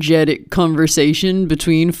energetic conversation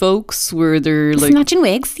between folks where they're like snatching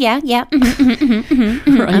wigs. Yeah. Right.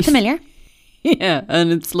 I'm familiar. Yeah,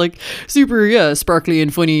 and it's like super sparkly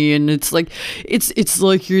and funny, and it's like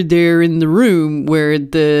you're there in the room where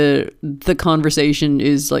the conversation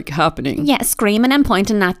is like happening. Yeah, screaming and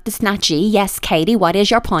pointing at the snatchy. Yes, Katie, what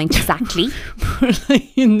is your point exactly? But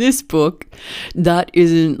like in this book, that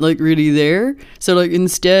isn't like really there. So like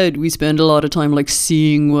instead we spend a lot of time like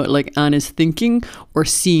seeing what like Anne is thinking, or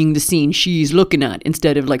seeing the scene she's looking at,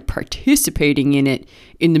 instead of like participating in it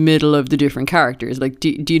in the middle of the different characters. Like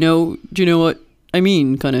do you know what I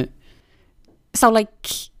mean, kind of? So like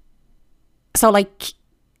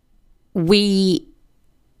we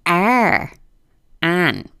are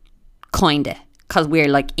Anne, kinda, because we're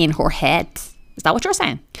like in her head. Is that what you're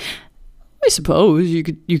saying? I suppose you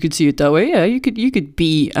could see it that way. Yeah, you could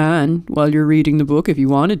be Anne while you're reading the book if you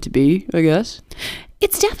wanted to be, I guess.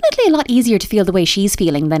 It's definitely a lot easier to feel the way she's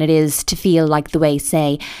feeling than it is to feel like the way,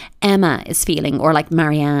 say, Emma is feeling, or like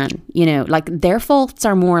Marianne, you know, like their faults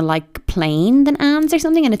are more like plain than Anne's or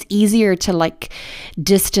something, and it's easier to like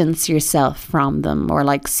distance yourself from them, or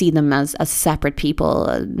like see them as separate people,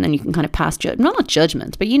 and you can kind of pass not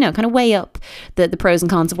judgment, but you know, kind of weigh up the pros and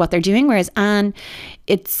cons of what they're doing. Whereas Anne,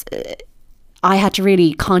 it's I had to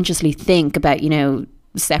really consciously think about, you know,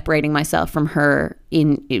 separating myself from her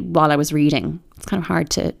while I was reading. It's kind of hard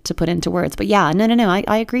to put into words, but yeah, no,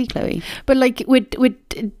 I agree, Chloe. But like with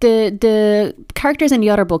the characters in the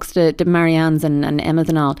other books, the Marianne's and Emma's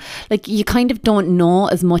and all, like you kind of don't know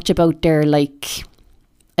as much about their, like,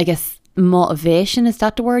 I guess, motivation. Is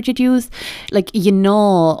that the word you'd use? Like, you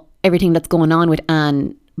know everything that's going on with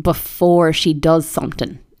Anne before she does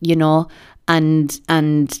something, you know. And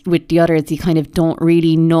with the others, you kind of don't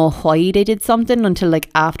really know why they did something until like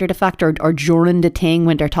after the fact, or during the thing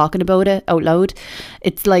when they're talking about it out loud.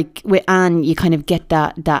 It's like with Anne, you kind of get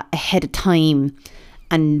that ahead of time,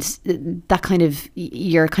 and that kind of,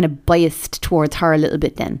 you're kind of biased towards her a little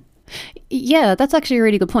bit then. Yeah, that's actually a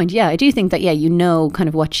really good point. Yeah, I do think that, yeah, you know kind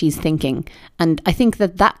of what she's thinking. And I think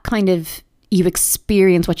that kind of, you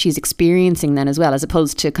experience what she's experiencing then as well, as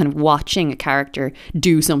opposed to kind of watching a character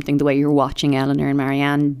do something the way you're watching Eleanor and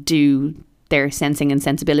Marianne do their sensing and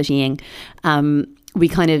sensibilitying.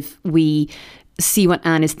 We see what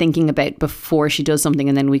Anne is thinking about before she does something,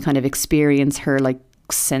 and then we kind of experience her like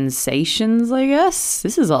sensations, I guess.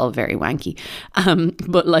 This is all very wanky.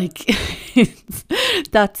 But like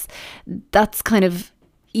that's kind of,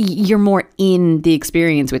 you're more in the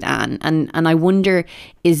experience with Anne, and I wonder,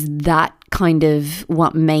 is that kind of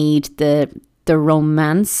what made the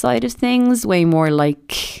romance side of things way more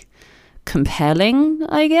like compelling,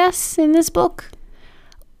 I guess, in this book?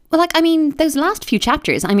 Well, like, I mean, those last few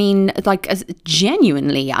chapters, I mean, like,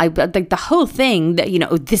 genuinely, like the whole thing that, you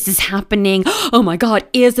know, this is happening. Oh my God,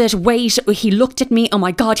 is it? Wait, he looked at me. Oh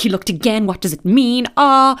my God, he looked again. What does it mean?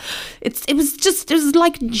 It was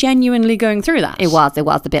like genuinely going through that. It was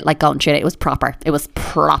a bit like going through it. It was proper.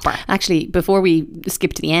 Actually, before we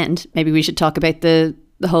skip to the end, maybe we should talk about the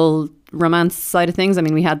whole romance side of things. I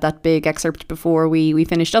mean, we had that big excerpt before we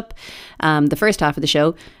finished up the first half of the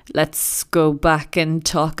show. Let's go back and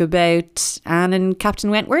talk about Anne and Captain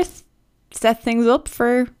Wentworth. Set things up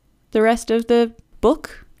for the rest of the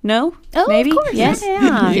book. No? Oh, maybe? Of course.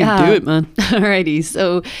 Yeah. Do it, man. Alrighty.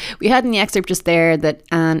 So we had in the excerpt just there that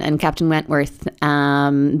Anne and Captain Wentworth,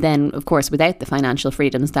 then of course without the financial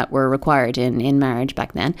freedoms that were required in marriage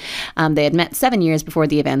back then, they had met 7 years before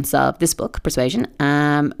the events of this book, Persuasion,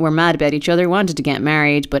 were mad about each other, wanted to get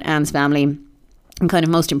married, but Anne's family, and kind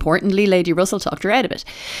of most importantly, Lady Russell talked her out of it.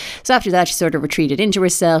 So after that, she sort of retreated into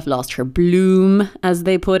herself, lost her bloom, as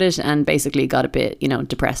they put it, and basically got a bit, you know,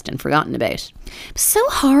 depressed and forgotten about. So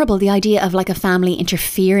horrible, the idea of like a family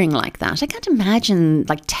interfering like that. I can't imagine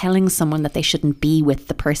like telling someone that they shouldn't be with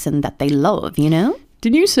the person that they love, you know?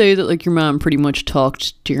 Didn't you say that like your mom pretty much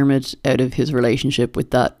talked Diarmuid out of his relationship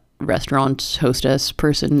with that restaurant hostess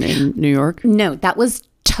person in New York? No, that was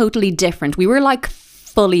totally different. We were like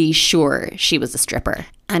fully sure she was a stripper.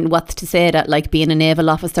 And what's to say that like being a naval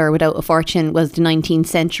officer without a fortune was the 19th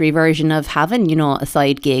century version of having, you know, a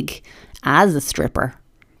side gig as a stripper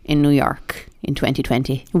in New York in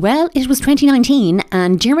 2020? Well, it was 2019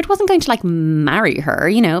 and Diarmuid wasn't going to like marry her,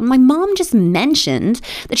 you know. My mom just mentioned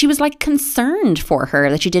that she was like concerned for her,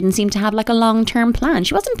 that she didn't seem to have like a long-term plan.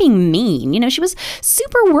 She wasn't being mean, you know, she was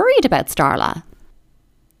super worried about Starla.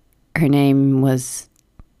 Her name was...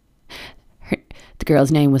 The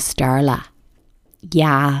girl's name was Starla.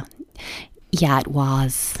 Yeah, it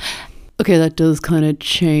was. Okay, that does kind of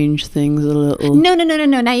change things a little. No.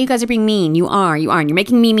 Now you guys are being mean. You are. You're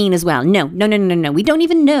making me mean as well. No. We don't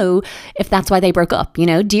even know if that's why they broke up. You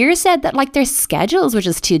know, Dear said that like their schedules were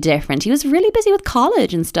just too different. He was really busy with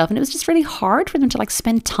college and stuff, and it was just really hard for them to like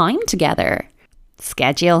spend time together.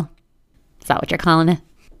 Schedule. Is that what you're calling it?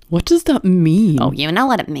 What does that mean? Oh, you know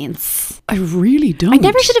what it means. I really don't. I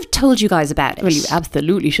never should have told you guys about it. Well, you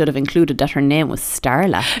absolutely should have included that her name was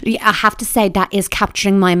Starla. I have to say that is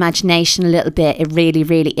capturing my imagination a little bit. It really,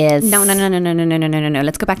 really is. No.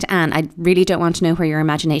 Let's go back to Anne. I really don't want to know where your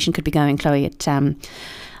imagination could be going, Chloe.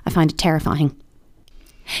 I find it terrifying.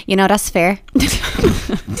 You know, that's fair.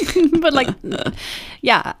 But like,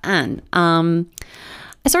 yeah, Anne. I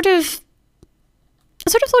sort of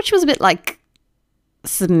thought she was a bit like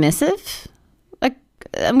submissive, like,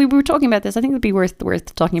 and we were talking about this. I think it'd be worth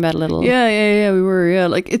talking about a little. Yeah, we were. Yeah,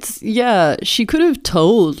 like she could have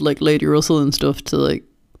told like Lady Russell and stuff to like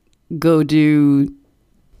go do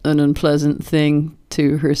an unpleasant thing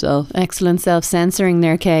to herself. Excellent self-censoring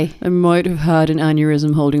there, Kay. I might have had an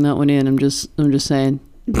aneurysm holding that one in. I'm just saying.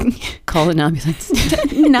 Call an ambulance.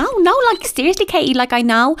 No, like seriously, Katie, like I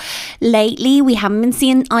know lately we haven't been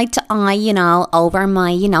seeing eye to eye, you know, over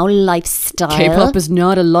my, you know, lifestyle. K-pop is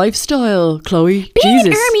not a lifestyle, Chloe. Being Jesus.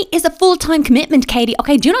 an army is a full-time commitment, Katie.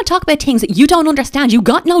 Okay, do not talk about things that you don't understand. You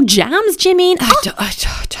got no jams, Jimmy. I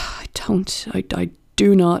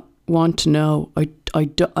do not want to know. I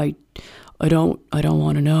don't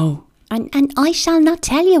want to know. And I shall not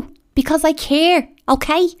tell you because I care,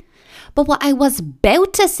 okay? But what I was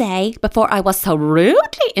about to say before I was so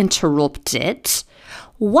rudely interrupted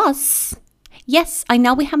was, yes, I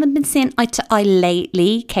know we haven't been seeing eye to eye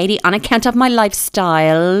lately, Katie, on account of my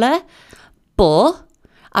lifestyle, but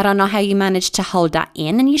I don't know how you managed to hold that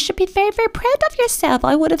in, and you should be very, very proud of yourself.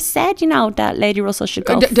 I would have said, you know, that Lady Russell should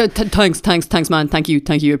go. Thanks, man. Thank you.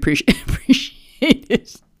 Appreciate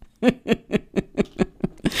it.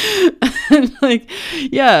 like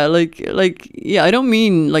I don't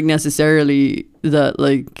mean like necessarily that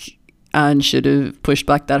like Anne should have pushed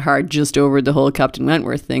back that hard just over the whole Captain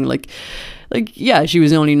Wentworth thing. Like yeah, she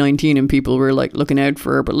was only 19 and people were like looking out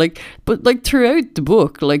for her, but throughout the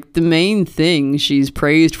book, like the main thing she's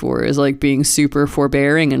praised for is like being super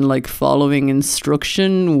forbearing and like following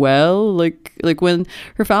instruction well. Like when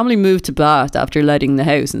her family moved to Bath after letting the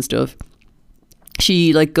house and stuff,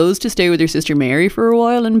 she like goes to stay with her sister Mary for a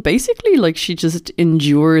while, and basically like she just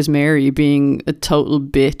endures Mary being a total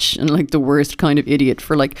bitch and like the worst kind of idiot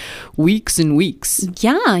for like weeks and weeks.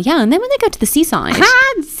 Yeah. And then when they go to the seaside.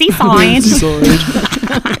 Seaside.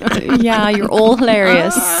 Yeah, you're all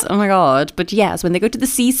hilarious. Oh my God. But yes, when they go to the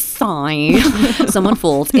seaside, someone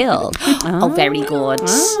falls ill. Oh, very good.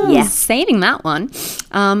 Yes, saving that one.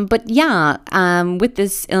 But yeah, with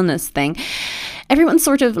this illness thing, everyone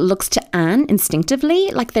sort of looks to Anne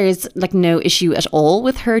instinctively. Like there's like no issue at all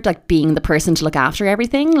with her like being the person to look after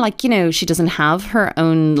everything. Like, you know, she doesn't have her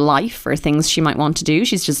own life or things she might want to do.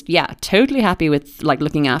 She's just, totally happy with like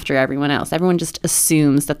looking after everyone else. Everyone just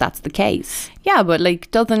assumes that that's the case. Yeah, but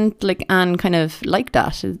like doesn't like Anne kind of like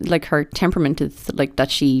that? Like her temperament is like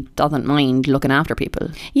that she doesn't mind looking after people.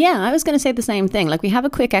 Yeah, I was going to say the same thing. Like we have a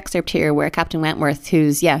quick excerpt here where Captain Wentworth,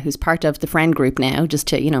 who's part of the friend group now, just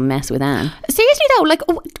to, you know, mess with Anne. Seriously though, like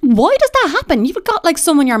why does that happen? You've got like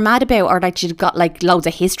someone you're mad about, or like you've got like loads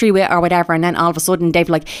of history with or whatever, and then all of a sudden they've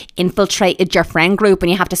like infiltrated your friend group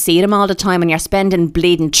and you have to see them all the time and you're spending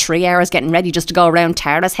bleeding 3 hours getting ready just to go around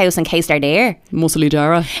Tara's house in case they're there. Muscly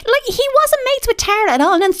Dara. Like he wasn't mates with Tara at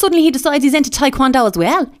all, and then suddenly he decides he's into taekwondo as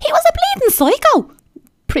well. He was a bleeding psycho.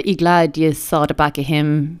 Pretty glad you saw the back of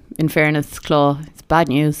him, in fairness, Claw. It's bad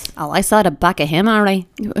news. Oh, I saw the back of him, alright.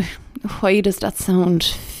 Why does that sound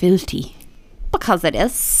filthy? Because it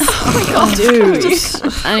is. Oh my god, dude.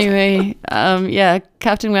 Anyway,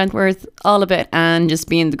 Captain Wentworth, all about Anne just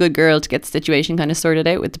being the good girl to get the situation kind of sorted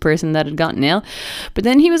out with the person that had gotten ill. But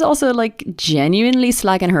then he was also like genuinely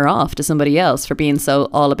slagging her off to somebody else for being so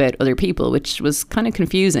all about other people, which was kind of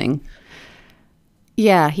confusing.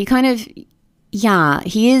 Yeah, he kind of... Yeah,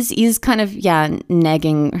 he's kind of,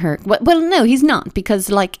 negging her. Well, no, he's not, because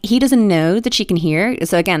like he doesn't know that she can hear.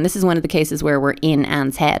 So again, this is one of the cases where we're in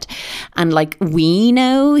Anne's head. And like we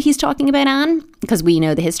know he's talking about Anne because we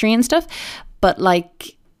know the history and stuff. But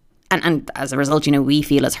like, and as a result, you know, we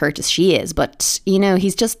feel as hurt as she is. But, you know,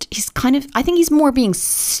 he's kind of, I think he's more being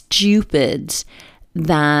stupid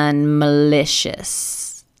than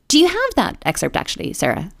malicious. Do you have that excerpt actually,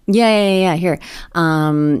 Sarah? Yeah, here.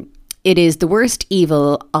 It is the worst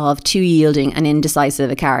evil of too yielding and indecisive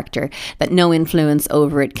a character that no influence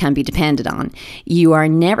over it can be depended on. You are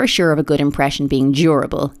never sure of a good impression being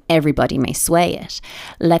durable. Everybody may sway it.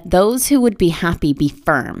 Let those who would be happy be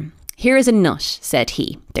firm. Here is a nut, said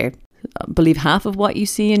he. There. Believe half of what you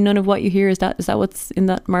see and none of what you hear. Is that what's in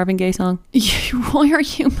that Marvin Gaye song? Why are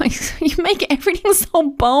you make everything so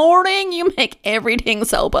boring? You make everything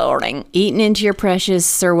so boring. Eating into your precious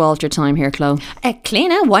Sir Walter time here, Chloe.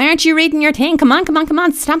 Cleena, why aren't you reading your thing? Come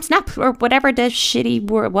on, snap, or whatever the shitty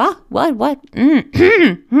word. What?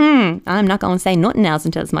 I'm not going to say nothing else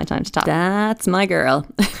until it's my time to talk. That's my girl.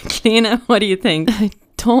 Cleena, what do you think? I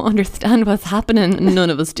don't understand what's happening. None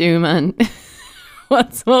of us do, man.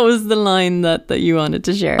 What was the line that you wanted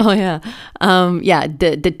to share? Oh, yeah.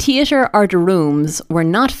 The theatre or the rooms were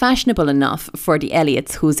not fashionable enough for the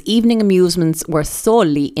Elliots, whose evening amusements were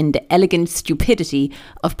solely in the elegant stupidity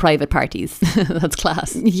of private parties. That's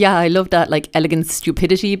class. Yeah, I love that, like, elegant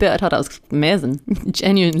stupidity bit. I thought that was amazing.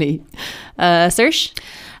 Genuinely. Serge?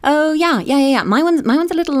 Oh, yeah. My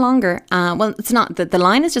one's a little longer. Well, it's not. The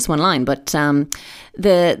line is just one line, but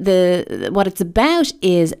the what it's about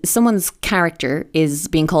is someone's character is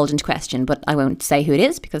being called into question, but I won't say who it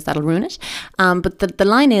is because that'll ruin it. But the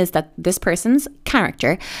line is that this person's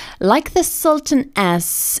character, like the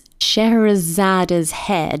Sultaness Scheherazada's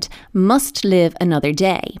head, must live another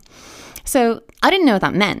day. So I didn't know what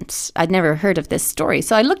that meant. I'd never heard of this story.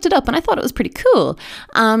 So I looked it up and I thought it was pretty cool.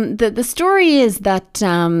 The story is that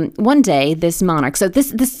one day this monarch, so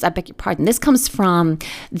this I beg your pardon, this comes from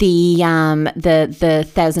the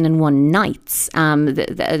 1001 Nights,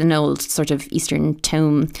 an old sort of Eastern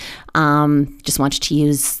tome. Just wanted to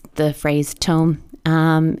use the phrase tome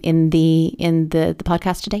in the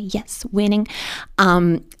podcast today. Yes, winning.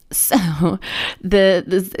 So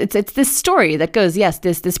it's this story that goes, yes,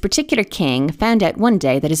 this particular king found out one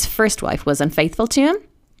day that his first wife was unfaithful to him.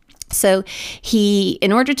 So he,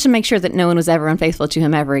 in order to make sure that no one was ever unfaithful to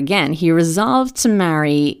him ever again, he resolved to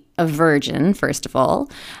marry a virgin, first of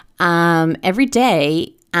all, every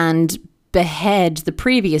day and behead the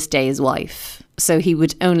previous day's wife. So he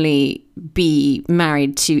would only be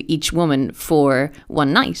married to each woman for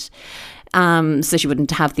one night. So she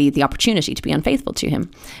wouldn't have the opportunity to be unfaithful to him,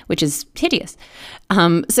 which is hideous.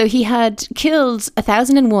 So he had killed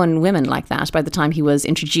 1,001 women like that by the time he was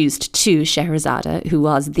introduced to Scheherazade, who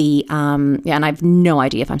was the and I have no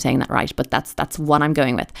idea if I'm saying that right, but that's what I'm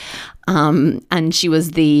going with. And she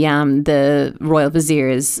was the royal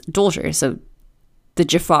vizier's daughter, so the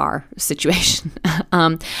Jafar situation.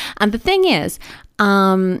 And the thing is,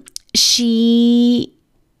 she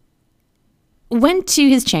went to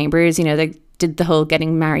his chambers, you know, they did the whole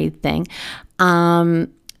getting married thing.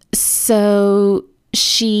 So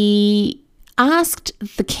she asked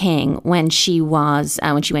the king when she went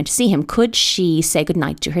to see him, could she say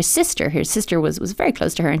goodnight to her sister? Her sister was very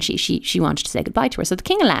close to her, and she wanted to say goodbye to her. So the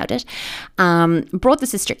king allowed it, brought the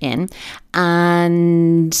sister in,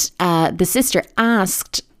 and the sister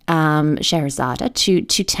asked Scheherazade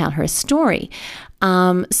to tell her a story.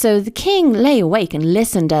 So the king lay awake and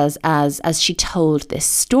listened as she told this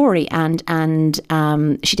story, and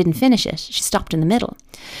she didn't finish it. She stopped in the middle.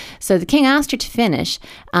 So the king asked her to finish,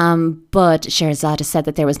 but Scheherazade said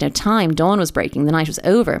that there was no time. Dawn was breaking. The night was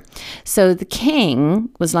over. So the king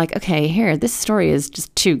was like, okay, here, this story is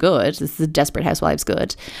just too good. This is a Desperate Housewives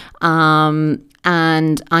good.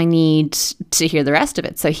 And I need to hear the rest of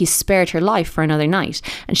it. So he spared her life for another night,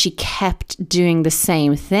 and she kept doing the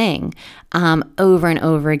same thing over and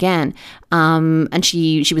over again. And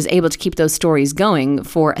she was able to keep those stories going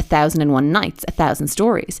for 1,001 nights, 1,000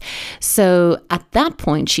 stories. So at that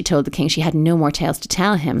point, she told the king she had no more tales to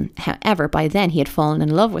tell him. However, by then he had fallen in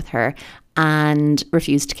love with her and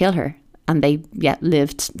refused to kill her. And they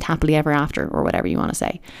lived happily ever after, or whatever you want to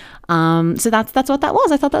say. So that's what that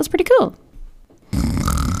was. I thought that was pretty cool.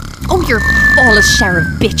 Oh, you're all a shower of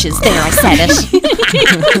bitches. There, I said it.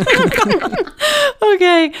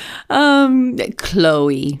 Okay.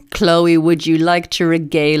 Chloe, would you like to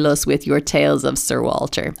regale us with your tales of Sir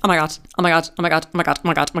Walter? Oh my god.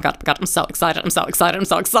 I'm so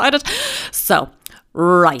excited. So,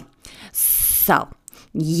 right. So,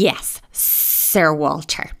 yes, Sir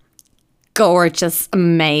Walter. Gorgeous,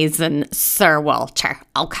 amazing Sir Walter,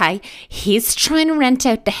 okay? He's trying to rent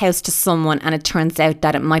out the house to someone, and it turns out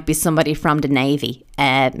that it might be somebody from the Navy.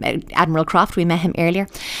 Admiral Croft, we met him earlier.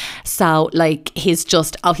 So, like, he's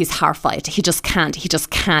horrified. He just can't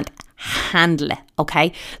handle it,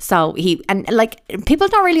 okay? So people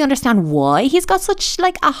don't really understand why he's got such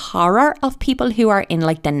like a horror of people who are in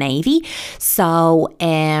like the Navy. So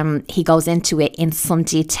he goes into it in some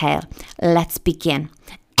detail. Let's begin.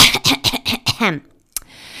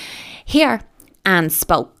 Here, Anne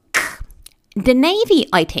spoke. The Navy,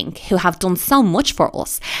 I think, who have done so much for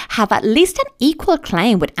us, have at least an equal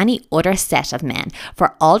claim with any other set of men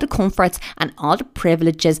for all the comforts and all the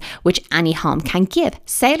privileges which any home can give.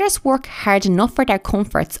 Sailors work hard enough for their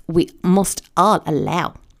comforts, we must all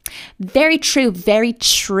allow. Very true, very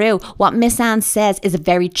true. What Miss Anne says is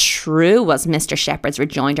very true, was Mr. Shepherd's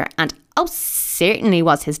rejoinder, and certainly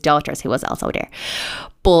was his daughter's, who was also there.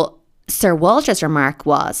 But Sir Walter's remark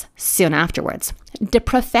was, soon afterwards, the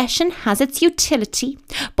profession has its utility,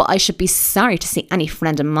 but I should be sorry to see any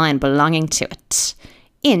friend of mine belonging to it.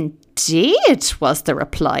 Indeed, was the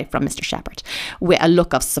reply from Mr. Shepherd, with a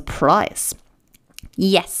look of surprise.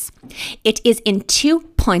 Yes, it is in 2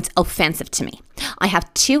 points offensive to me. I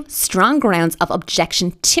have 2 strong grounds of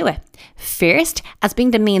objection to it. First, as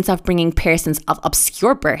being the means of bringing persons of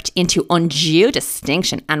obscure birth into undue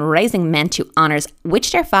distinction and raising men to honours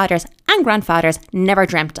which their fathers and grandfathers never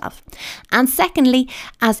dreamt of. And secondly,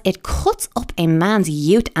 as it cuts up a man's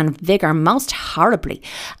youth and vigour most horribly.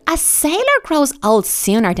 A sailor grows old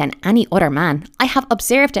sooner than any other man. I have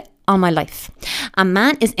observed it all my life. A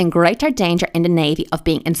man is in greater danger in the Navy of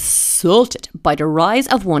being insulted by the rise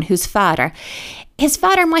of one whose his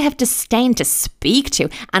father might have disdained to speak to,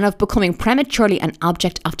 and of becoming prematurely an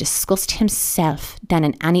object of disgust himself, than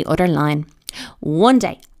in any other line. One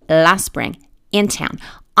day, last spring, in town,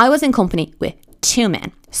 I was in company with 2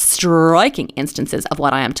 men, striking instances of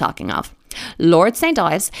what I am talking of. Lord St.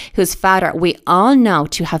 Ives, whose father we all know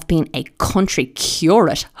to have been a country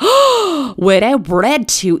curate, without bread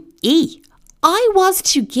to eat. I was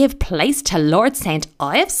to give place to Lord St.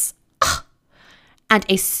 Ives? And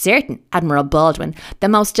a certain Admiral Baldwin, the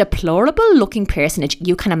most deplorable looking personage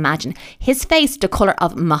you can imagine, his face the colour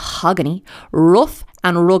of mahogany, rough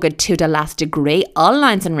and rugged to the last degree, all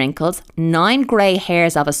lines and wrinkles, 9 grey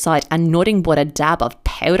hairs of a side, and nothing but a dab of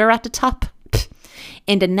powder at the top.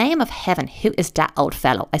 In the name of heaven, who is that old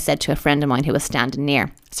fellow? I said to a friend of mine who was standing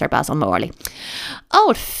near, Sir Basil Morley.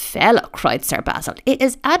 Old fellow, cried Sir Basil. It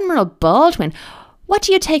is Admiral Baldwin. What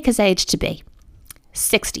do you take his age to be?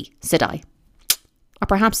 60, said I. Or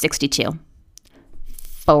perhaps 62.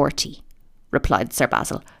 40, replied Sir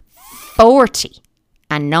Basil. 40,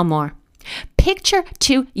 and no more. Picture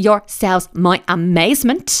to yourselves my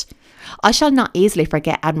amazement. I shall not easily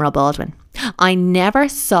forget Admiral Baldwin. I never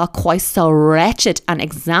saw quite so wretched an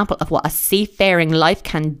example of what a seafaring life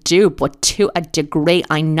can do, but to a degree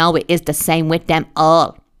I know it is the same with them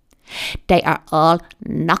all. They are all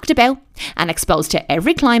knocked about and exposed to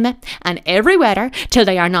every climate and every weather till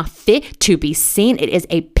they are not fit to be seen. It is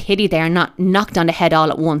a pity they are not knocked on the head all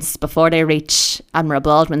at once before they reach Admiral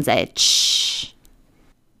Baldwin's age.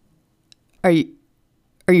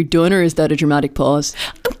 Are Are you done, or is that a dramatic pause?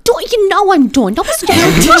 I'm done. You know I'm done. That was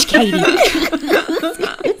childish, Katie.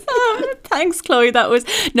 Thanks, Chloe. That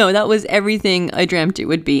was everything I dreamt it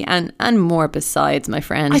would be, and more besides, my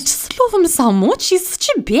friend. I just love him so much. He's such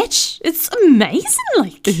a bitch. It's amazing.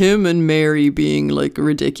 Like Him and Mary being like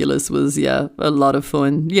ridiculous was a lot of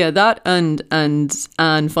fun. Yeah, that and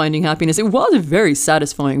Finding Happiness. It was a very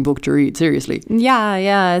satisfying book to read. Seriously.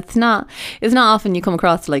 Yeah. It's not often you come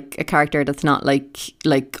across like a character that's not like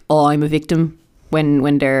oh, I'm a victim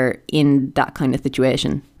when they're in that kind of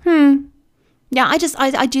situation. Yeah,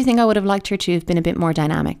 I do think I would have liked her to have been a bit more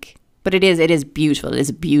dynamic. But it is beautiful. It is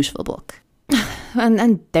a beautiful book.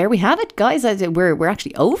 And there we have it, guys. We're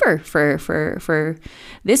actually over for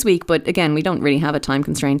this week. But again, we don't really have a time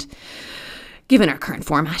constraint given our current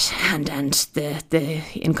format and the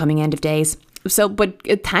incoming end of days. So, but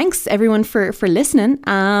thanks everyone for listening.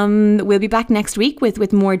 We'll be back next week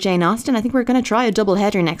with more Jane Austen. I think we're going to try a double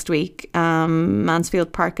header next week.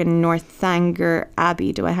 Mansfield Park and Northanger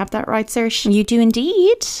Abbey. Do I have that right, Saoirse? You do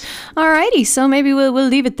indeed. Alrighty, so maybe we'll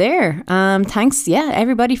leave it there. Thanks,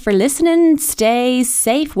 everybody for listening. Stay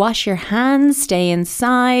safe, wash your hands, stay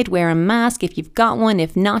inside, wear a mask if you've got one.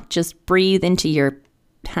 If not, just breathe into your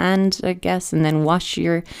hand, I guess, and then wash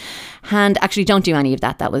your hand. Actually, don't do any of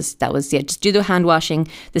that. That was just do the hand washing,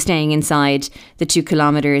 the staying inside, the 2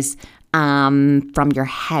 kilometers from your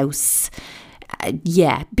house.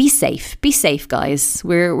 Be safe, guys.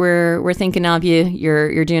 We're thinking of you.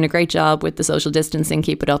 You're doing a great job with the social distancing.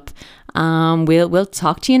 Keep it up. We'll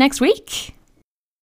talk to you next week.